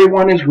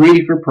 everyone is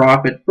greedy for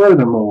profit.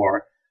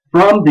 Furthermore,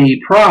 from the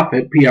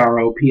prophet,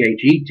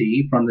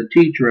 Prophet, from the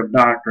teacher of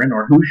doctrine,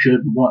 or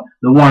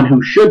the one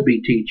who should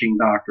be teaching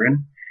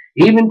doctrine,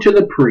 even to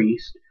the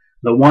priest,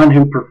 the one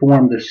who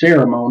performed the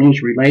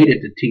ceremonies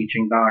related to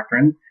teaching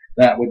doctrine,"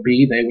 that would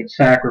be, they would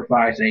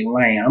sacrifice a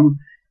lamb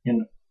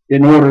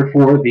in order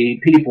for the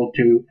people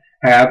to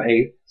have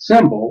a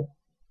symbol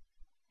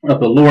of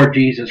the Lord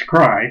Jesus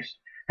Christ,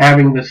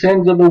 having the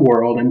sins of the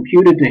world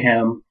imputed to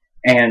him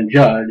and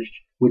judged,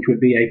 which would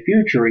be a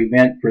future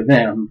event for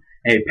them,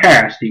 a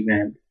past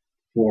event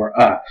for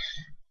us.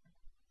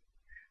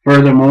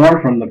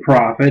 Furthermore, from the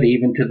prophet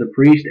even to the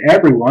priest,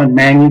 everyone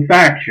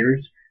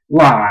manufactures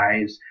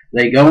lies.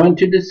 They go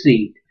into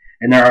deceit.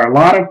 And there are a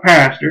lot of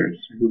pastors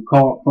who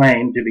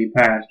claim to be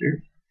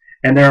pastors,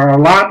 and there are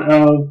a lot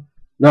of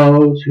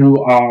those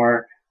who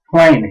are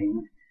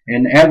claiming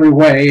in every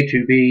way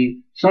to be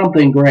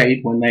something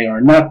great when they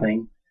are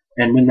nothing,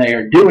 and when they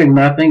are doing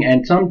nothing,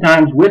 and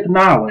sometimes with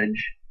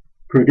knowledge,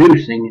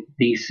 producing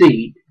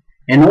deceit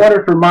in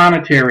order for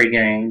monetary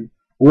gain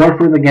or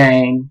for the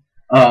gain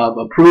of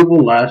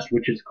approval lust,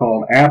 which is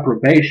called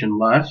approbation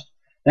lust.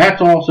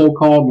 That's also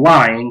called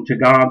lying to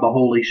God the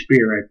Holy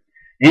Spirit.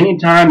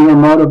 Anytime your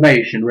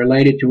motivation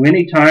related to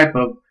any type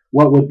of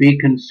what would be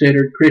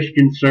considered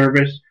Christian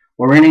service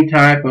or any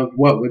type of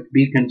what would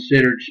be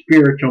considered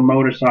spiritual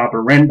modus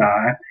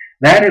operandi,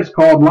 that is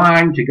called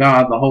lying to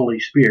God the Holy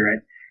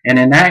Spirit. And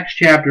in Acts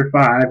chapter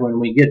 5, when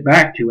we get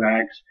back to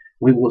Acts,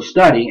 we will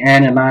study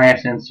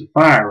Ananias and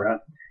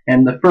Sapphira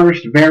and the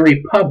first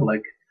very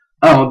public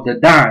of the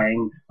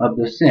dying of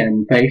the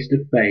sin face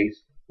to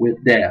face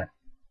with death.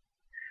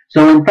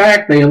 So in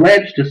fact, they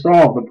allege to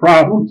solve the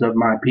problems of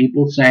my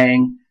people,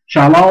 saying,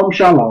 "Shalom,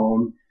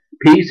 shalom,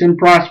 peace and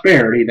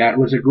prosperity." That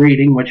was a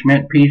greeting which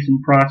meant peace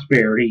and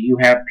prosperity. You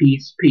have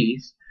peace,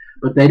 peace.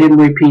 But they didn't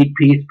repeat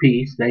peace,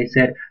 peace. They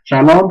said,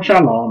 "Shalom,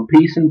 shalom,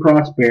 peace and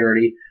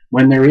prosperity,"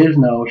 when there is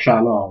no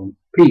shalom,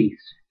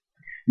 peace.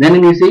 Then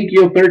in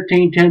Ezekiel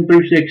 13:10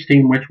 through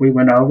 16, which we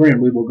went over and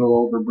we will go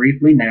over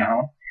briefly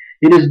now,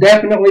 it is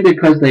definitely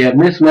because they have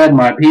misled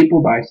my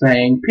people by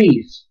saying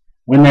peace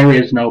when there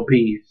is no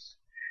peace.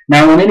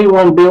 Now, when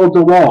anyone builds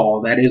a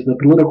wall, that is the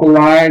political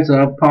lies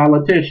of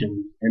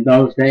politicians, in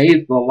those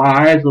days the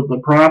lies of the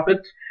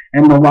prophets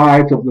and the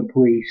lies of the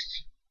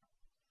priests,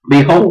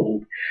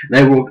 behold,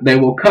 they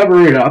will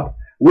cover it up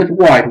with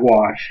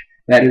whitewash.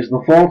 That is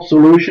the false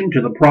solution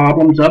to the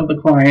problems of the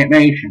client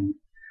nation.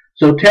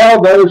 So tell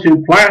those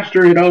who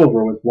plaster it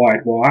over with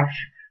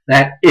whitewash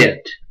that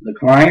it, the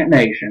client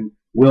nation,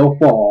 will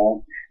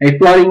fall. A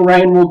flooding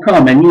rain will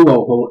come, and you,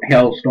 O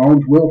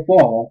hailstones, will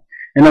fall.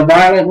 And a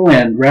violent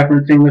wind,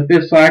 referencing the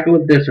fifth cycle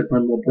of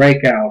discipline, will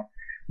break out.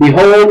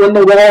 Behold, when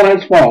the wall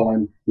has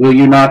fallen, will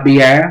you not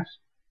be asked,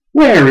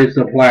 "Where is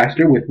the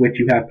plaster with which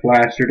you have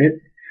plastered it?"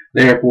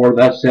 Therefore,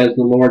 thus says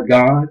the Lord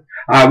God,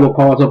 I will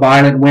cause a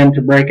violent wind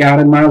to break out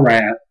in my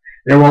wrath.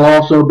 There will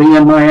also be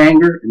in my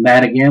anger, and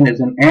that again is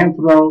an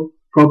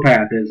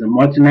anthropopathism.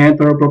 What's an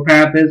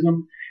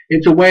anthropopathism?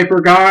 It's a way for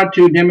God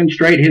to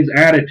demonstrate his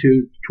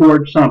attitude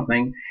towards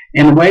something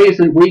in ways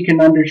that we can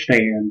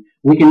understand.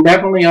 We can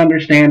definitely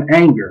understand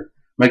anger,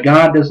 but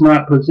God does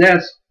not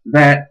possess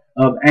that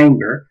of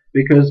anger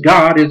because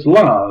God is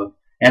love,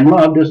 and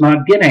love does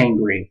not get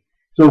angry.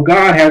 So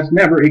God has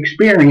never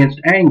experienced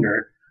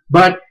anger,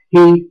 but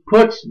he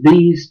puts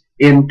these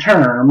in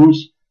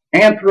terms,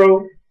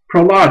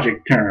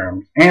 anthropologic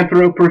terms,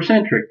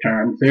 anthropocentric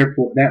terms,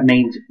 therefore that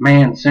means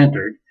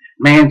man-centered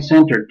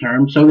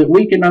terms, so that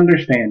we can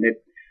understand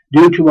it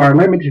due to our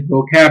limited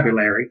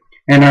vocabulary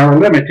and our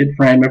limited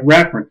frame of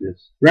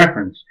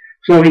reference.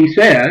 So he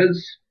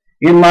says,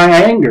 in my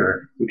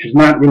anger, which is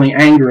not really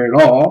anger at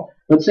all,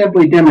 but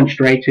simply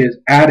demonstrates his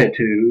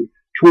attitude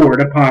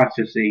toward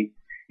apostasy.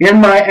 In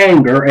my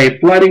anger, a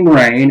flooding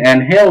rain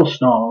and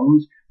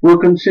hailstones will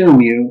consume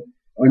you,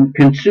 and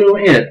consume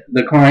it,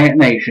 the client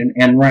nation,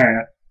 in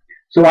wrath.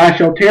 So I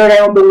shall tear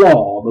down the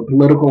wall, the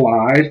political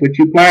lies, which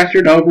you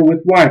plastered over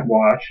with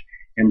whitewash,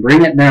 and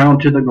bring it down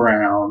to the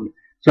ground,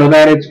 so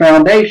that its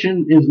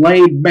foundation is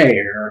laid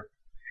bare.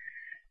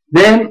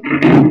 Then,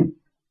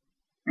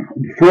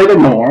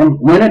 furthermore,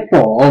 when it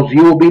falls,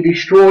 you will be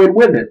destroyed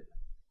with it.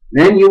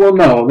 Then you will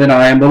know that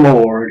I am the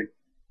Lord.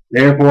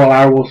 Therefore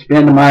I will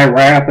spend my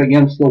wrath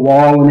against the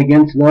wall and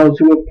against those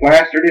who have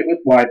plastered it with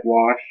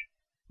whitewash.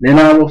 Then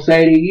I will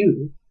say to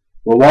you,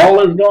 the wall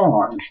is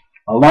gone,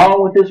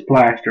 along with his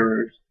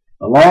plasterers,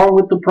 along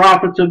with the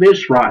prophets of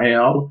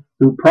Israel,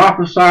 who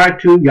prophesied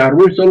to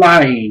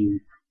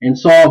Jerusalem, and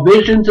saw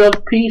visions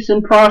of peace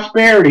and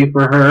prosperity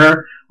for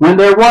her when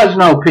there was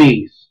no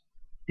peace,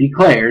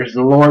 declares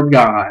the Lord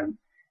God.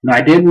 And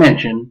I did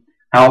mention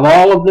how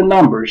all of the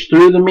numbers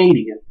through the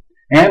media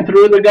and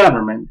through the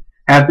government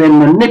have been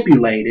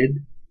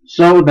manipulated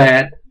so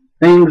that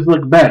things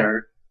look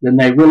better than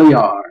they really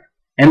are.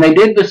 And they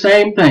did the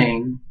same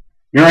thing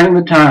during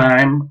the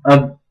time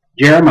of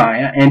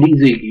Jeremiah and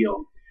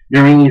Ezekiel.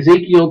 During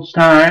Ezekiel's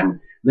time,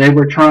 they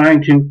were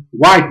trying to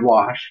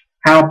whitewash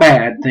how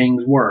bad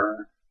things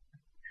were.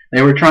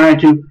 They were trying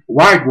to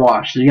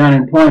whitewash the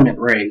unemployment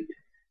rate.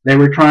 They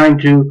were trying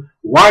to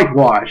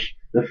whitewash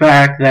the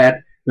fact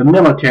that the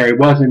military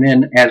wasn't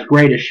in as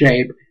great a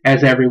shape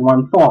as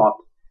everyone thought.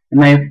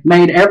 And they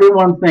made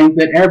everyone think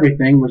that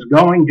everything was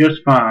going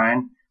just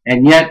fine,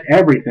 and yet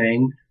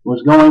everything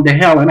was going to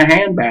hell in a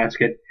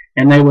handbasket,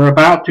 and they were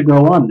about to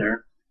go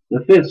under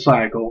the fifth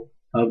cycle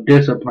of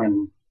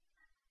discipline.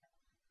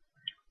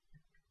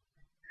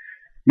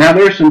 Now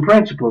there's some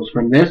principles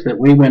from this that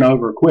we went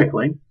over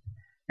quickly,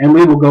 and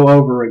we will go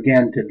over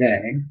again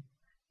today.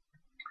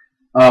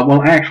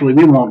 Well, actually,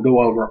 we won't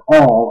go over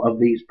all of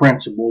these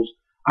principles.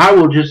 I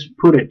will just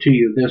put it to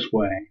you this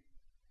way.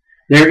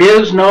 There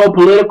is no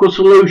political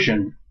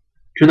solution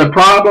to the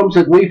problems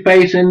that we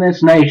face in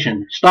this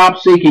nation. Stop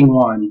seeking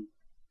one.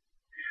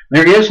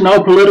 There is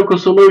no political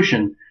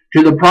solution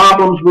to the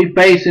problems we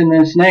face in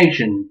this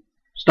nation.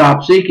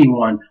 Stop seeking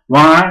one.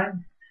 Why?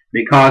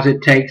 Because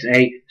it takes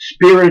a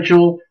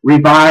spiritual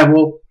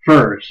revival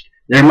first.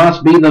 There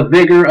must be the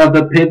vigor of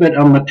the pivot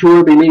of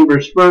mature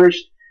believers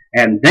first,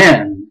 and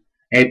then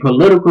a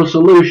political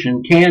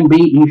solution can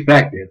be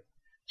effective,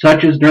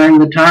 such as during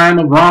the time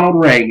of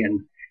Ronald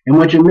Reagan, in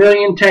which 1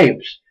 million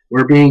tapes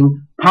were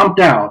being pumped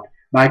out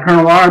by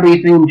Colonel R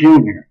B Thieme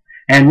Jr.,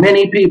 and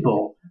many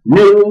people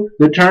knew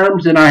the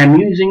terms that I am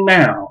using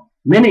now.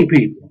 Many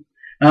people.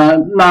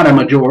 Not a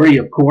majority,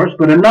 of course,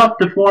 but enough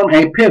to form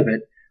a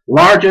pivot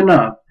large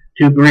enough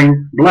to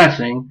bring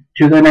blessing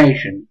to the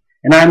nation.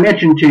 And I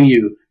mentioned to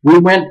you, we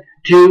went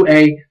to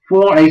a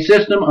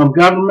system of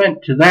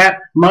government to that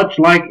much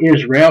like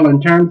Israel in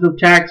terms of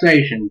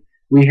taxation.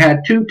 We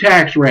had 2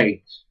 tax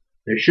rates.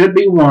 There should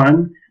be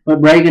one,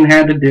 but Reagan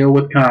had to deal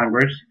with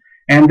Congress,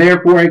 and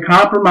therefore a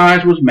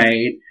compromise was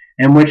made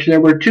in which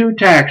there were 2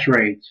 tax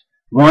rates,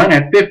 one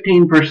at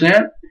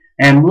 15%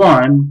 and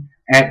one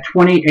at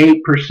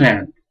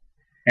 28%.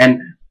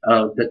 And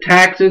the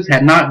taxes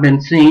had not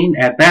been seen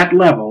at that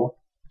level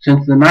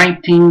since the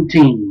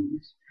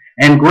 19-teens.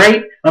 And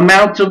great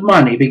amounts of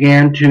money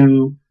began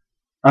to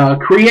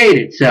create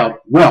itself.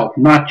 Wealth,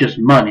 not just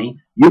money.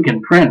 You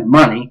can print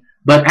money,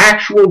 but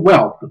actual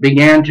wealth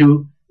began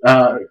to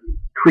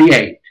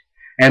create.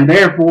 And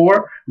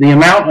therefore, the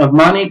amount of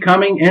money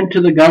coming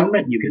into the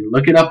government, you can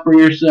look it up for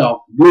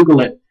yourself.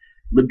 Google it.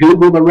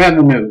 Google the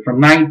revenue from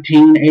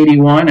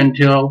 1981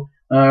 until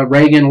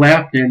Reagan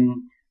left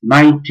in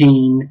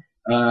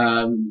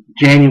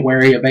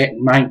January of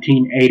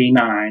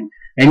 1989.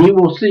 And you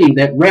will see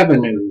that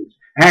revenues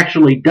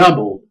actually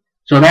doubled.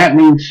 So that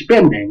means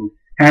spending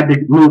had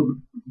to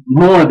move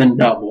more than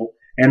double,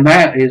 and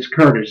that is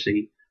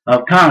courtesy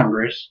of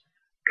Congress.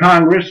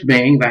 Congress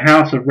being the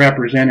House of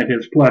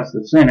Representatives plus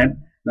the Senate,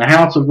 the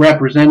House of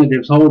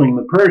Representatives holding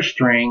the purse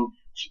string,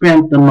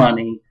 spent the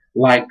money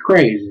like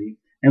crazy.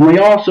 And we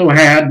also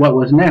had what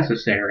was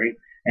necessary,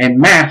 a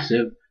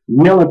massive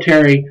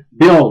military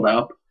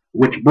buildup,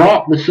 which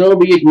brought the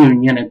Soviet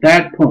Union at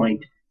that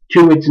point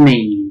to its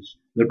knees.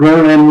 The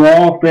Berlin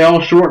Wall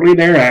fell shortly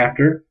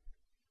thereafter,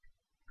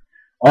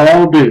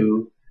 all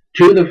due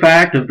to the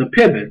fact of the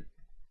pivot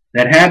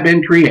that had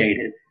been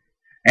created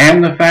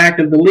and the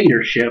fact of the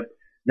leadership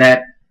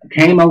that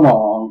came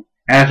along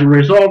as a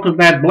result of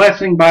that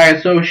blessing by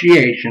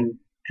association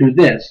to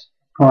this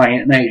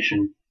client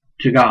nation,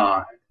 to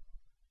God.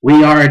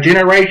 We are a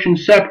generation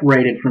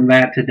separated from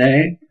that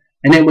today,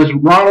 and it was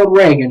Ronald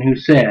Reagan who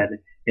said,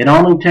 it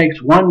only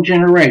takes one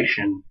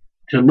generation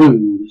to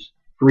lose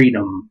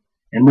freedom.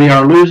 And we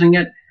are losing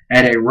it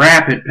at a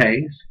rapid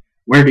pace.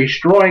 We're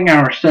destroying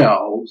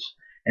ourselves.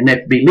 And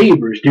if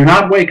believers do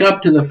not wake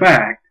up to the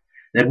fact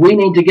that we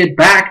need to get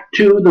back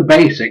to the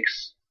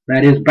basics,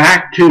 that is,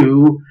 back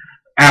to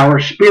our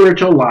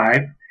spiritual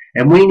life,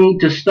 and we need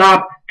to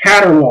stop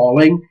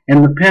caterwauling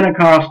in the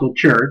Pentecostal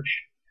church,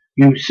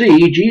 you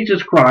see,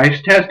 Jesus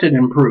Christ tested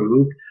and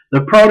proved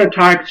the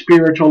prototype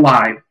spiritual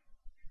life.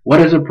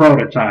 What is a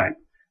prototype?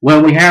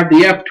 Well, we have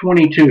the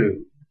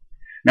F-22.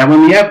 Now,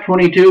 when the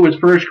F-22 was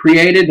first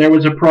created, there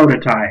was a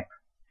prototype.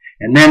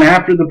 And then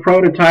after the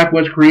prototype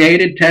was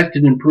created,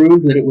 tested and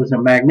proved that it was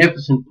a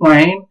magnificent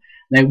plane,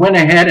 they went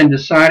ahead and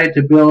decided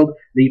to build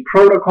the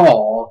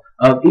protocol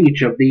of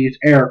each of these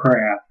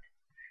aircraft.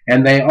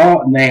 And they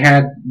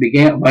had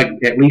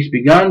at least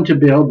begun to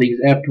build these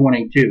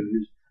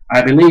F-22s.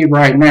 I believe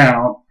right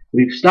now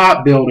we've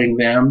stopped building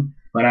them,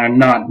 but I'm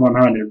not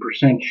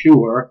 100%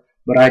 sure.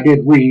 But I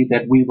did read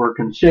that we were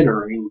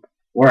considering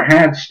or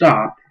had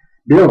stopped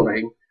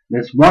building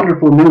this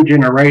wonderful new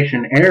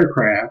generation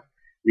aircraft,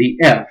 the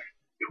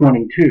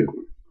F-22.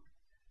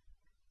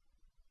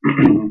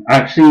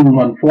 I've seen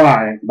one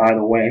fly, by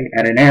the way,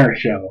 at an air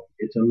show.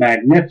 It's a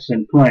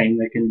magnificent plane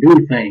that can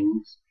do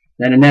things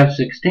that an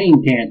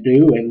F-16 can't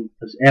do, and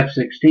this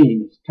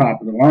F-16 is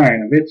top of the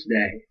line of its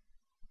day.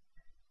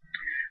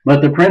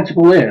 But the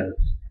principle is,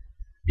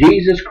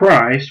 Jesus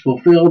Christ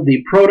fulfilled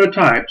the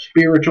prototype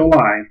spiritual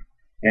life,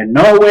 and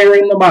nowhere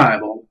in the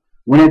Bible,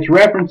 when it's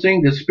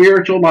referencing the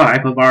spiritual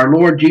life of our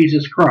Lord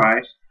Jesus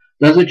Christ,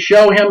 does it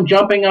show him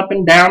jumping up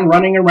and down,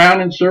 running around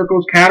in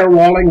circles,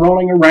 caterwauling,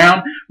 rolling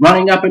around,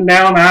 running up and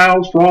down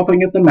aisles,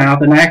 frothing at the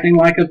mouth, and acting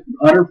like an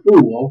utter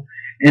fool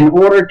in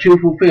order to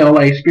fulfill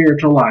a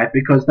spiritual life,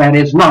 because that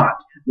is not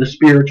the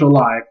spiritual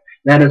life.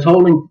 That is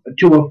holding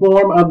to a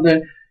form of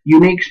the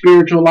unique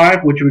spiritual life,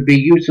 which would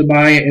be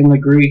eusebia in the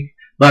Greek,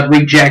 but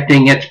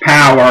rejecting its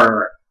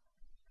power.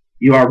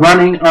 You are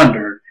running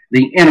under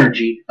the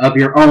energy of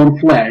your own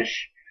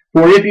flesh.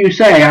 For if you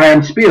say, I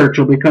am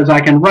spiritual because I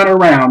can run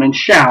around and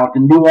shout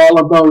and do all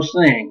of those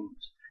things,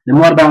 then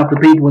what about the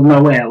people with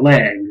no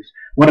legs?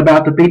 What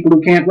about the people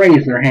who can't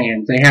raise their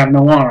hands? They have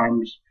no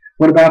arms.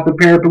 What about the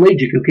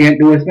paraplegic who can't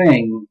do a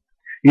thing?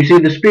 You see,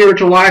 the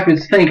spiritual life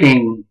is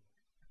thinking.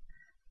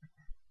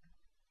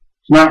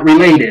 It's not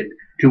related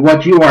to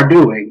what you are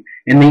doing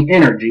in the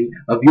energy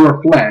of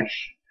your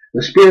flesh.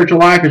 The spiritual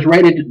life is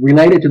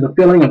related to the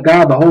filling of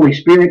God, the Holy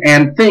Spirit,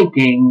 and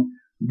thinking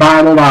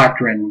Bible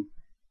doctrine.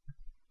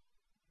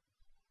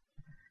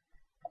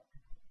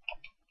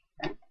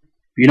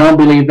 If you don't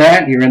believe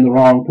that, you're in the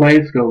wrong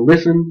place. Go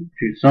listen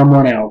to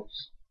someone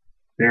else.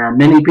 There are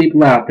many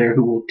people out there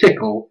who will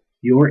tickle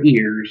your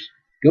ears.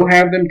 Go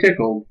have them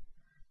tickled.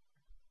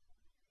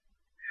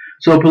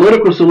 So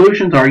political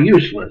solutions are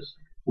useless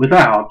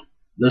without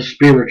the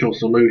spiritual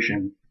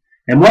solution.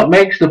 And what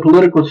makes the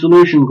political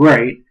solution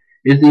great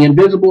is the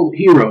invisible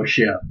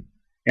heroship.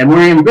 And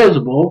we're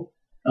invisible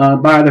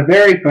by the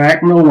very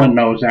fact no one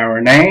knows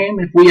our name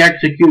if we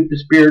execute the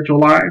spiritual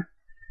life.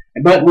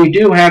 But we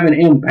do have an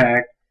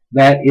impact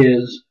that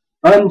is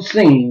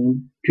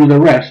unseen to the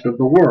rest of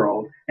the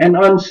world, and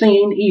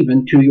unseen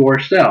even to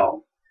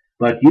yourself.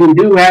 But you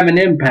do have an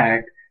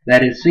impact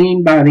that is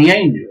seen by the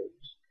angels,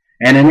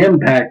 and an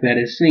impact that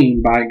is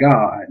seen by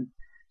God.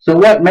 So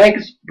what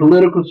makes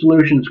political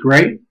solutions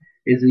great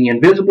is the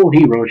invisible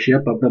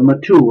heroship of the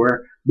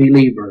mature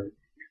believer.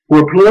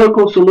 For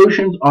political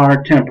solutions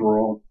are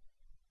temporal,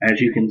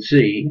 as you can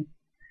see,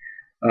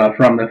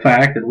 from the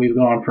fact that we've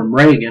gone from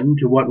Reagan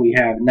to what we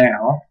have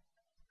now.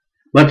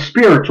 But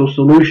spiritual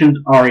solutions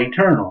are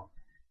eternal,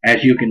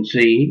 as you can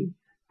see,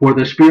 for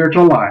the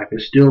spiritual life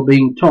is still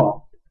being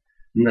taught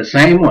in the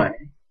same way.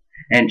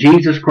 And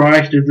Jesus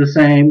Christ is the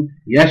same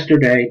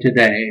yesterday,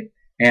 today,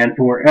 and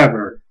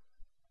forever.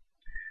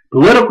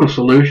 Political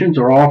solutions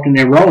are often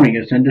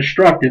erroneous and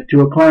destructive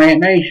to a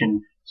client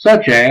nation,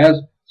 such as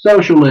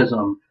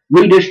socialism,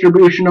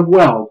 redistribution of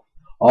wealth,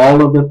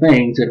 all of the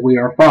things that we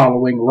are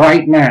following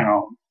right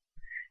now.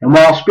 And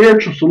while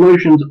spiritual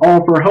solutions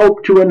offer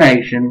hope to a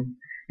nation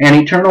and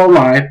eternal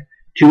life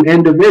to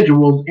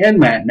individuals in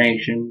that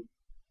nation,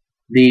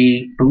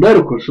 the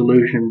political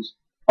solutions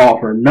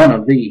offer none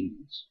of these.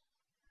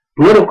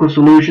 Political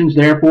solutions,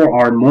 therefore,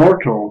 are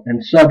mortal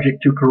and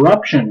subject to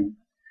corruption.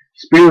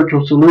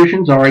 Spiritual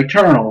solutions are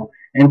eternal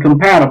and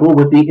compatible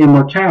with the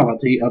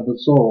immortality of the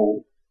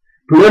soul.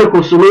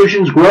 Political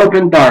solutions grope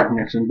in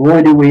darkness, and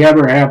boy, do we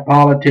ever have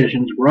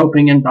politicians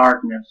groping in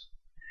darkness.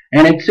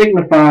 And it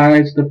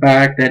signifies the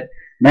fact that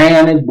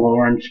man is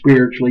born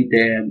spiritually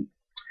dead.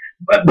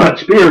 But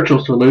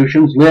spiritual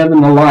solutions live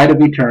in the light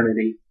of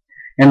eternity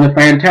and the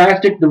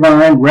fantastic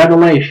divine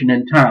revelation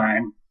in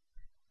time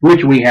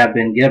which we have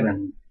been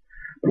given.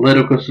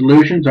 Political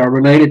solutions are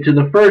related to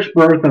the first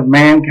birth of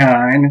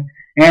mankind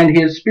and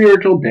his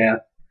spiritual death.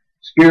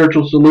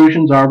 Spiritual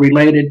solutions are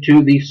related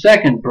to the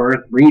second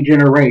birth,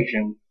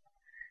 regeneration,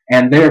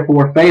 and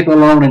therefore faith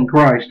alone in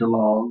Christ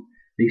alone,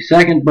 the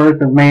second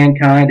birth of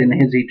mankind and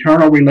his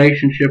eternal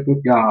relationship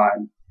with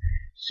God.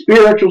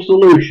 Spiritual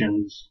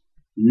solutions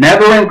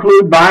never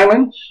include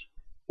violence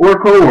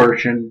or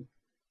coercion,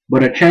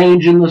 but a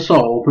change in the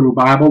soul through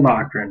Bible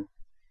doctrine.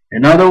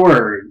 In other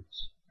words,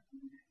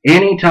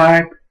 any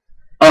type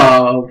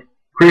of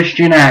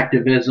Christian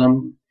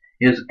activism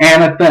is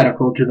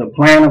antithetical to the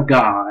plan of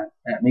God.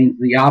 That means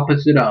the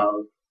opposite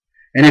of.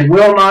 And it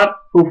will not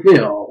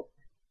fulfill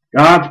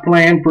God's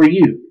plan for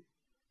you.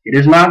 It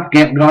is not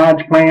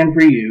God's plan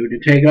for you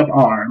to take up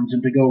arms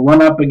and to go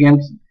run up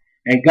against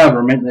a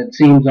government that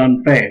seems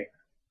unfair.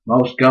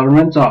 Most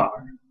governments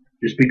are.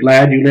 Just be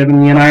glad you live in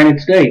the United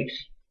States.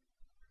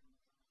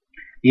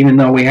 Even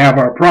though we have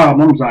our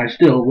problems, I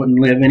still wouldn't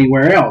live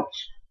anywhere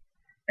else.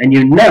 And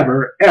you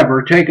never,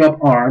 ever take up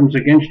arms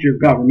against your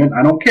government.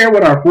 I don't care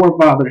what our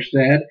forefathers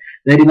said.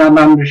 They did not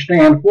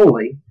understand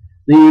fully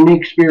the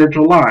unique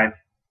spiritual life.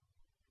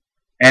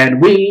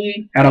 And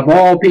we, out of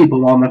all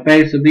people on the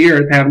face of the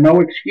earth, have no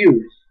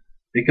excuse,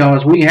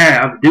 because we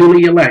have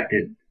duly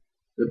elected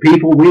the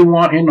people we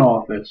want in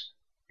office,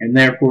 and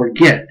therefore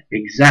get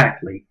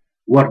exactly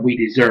what we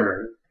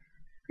deserve.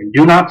 and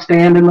do not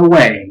stand in the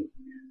way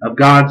of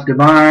God's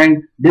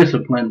divine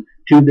discipline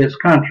to this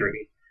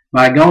country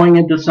by going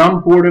into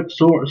some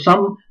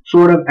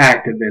sort of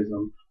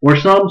activism or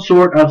some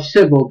sort of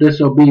civil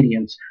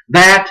disobedience.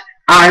 That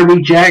I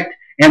reject,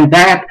 and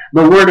that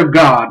the Word of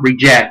God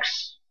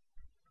rejects.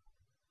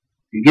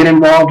 If you get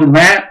involved in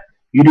that,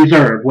 you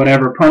deserve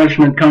whatever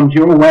punishment comes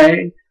your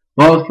way,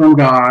 both from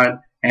God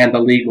and the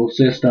legal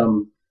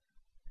system.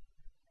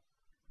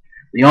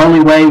 The only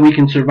way we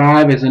can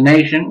survive as a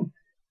nation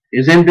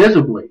is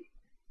invisibly,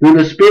 through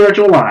the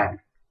spiritual life.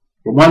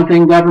 For one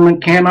thing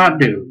government cannot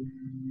do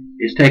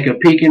is take a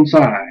peek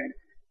inside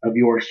of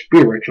your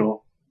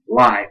spiritual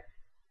life.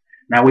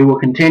 Now we will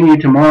continue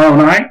tomorrow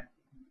night,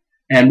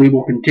 and we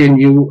will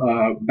continue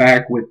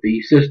back with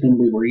the system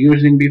we were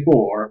using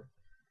before,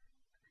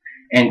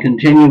 and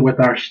continue with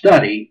our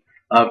study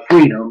of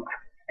freedom,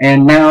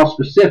 and now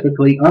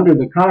specifically under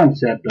the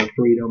concept of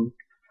freedom,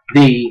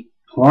 the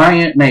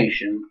pliant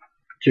nation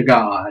to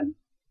God.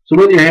 So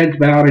with your heads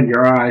bowed and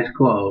your eyes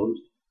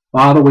closed,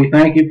 Father, we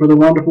thank you for the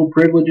wonderful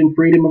privilege and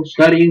freedom of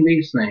studying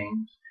these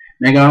things.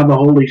 May God the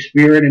Holy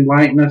Spirit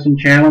enlighten us and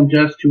challenge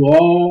us to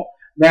all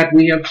that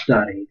we have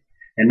studied.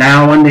 And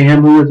now unto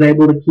him who is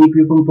able to keep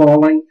you from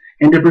falling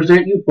and to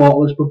present you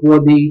faultless before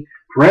the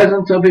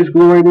presence of his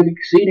glory with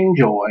exceeding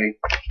joy,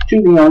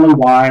 to the only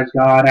wise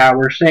God,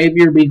 our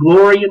Savior, be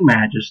glory and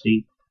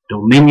majesty,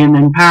 dominion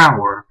and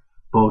power,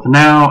 both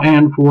now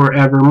and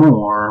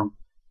forevermore.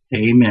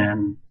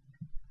 Amen.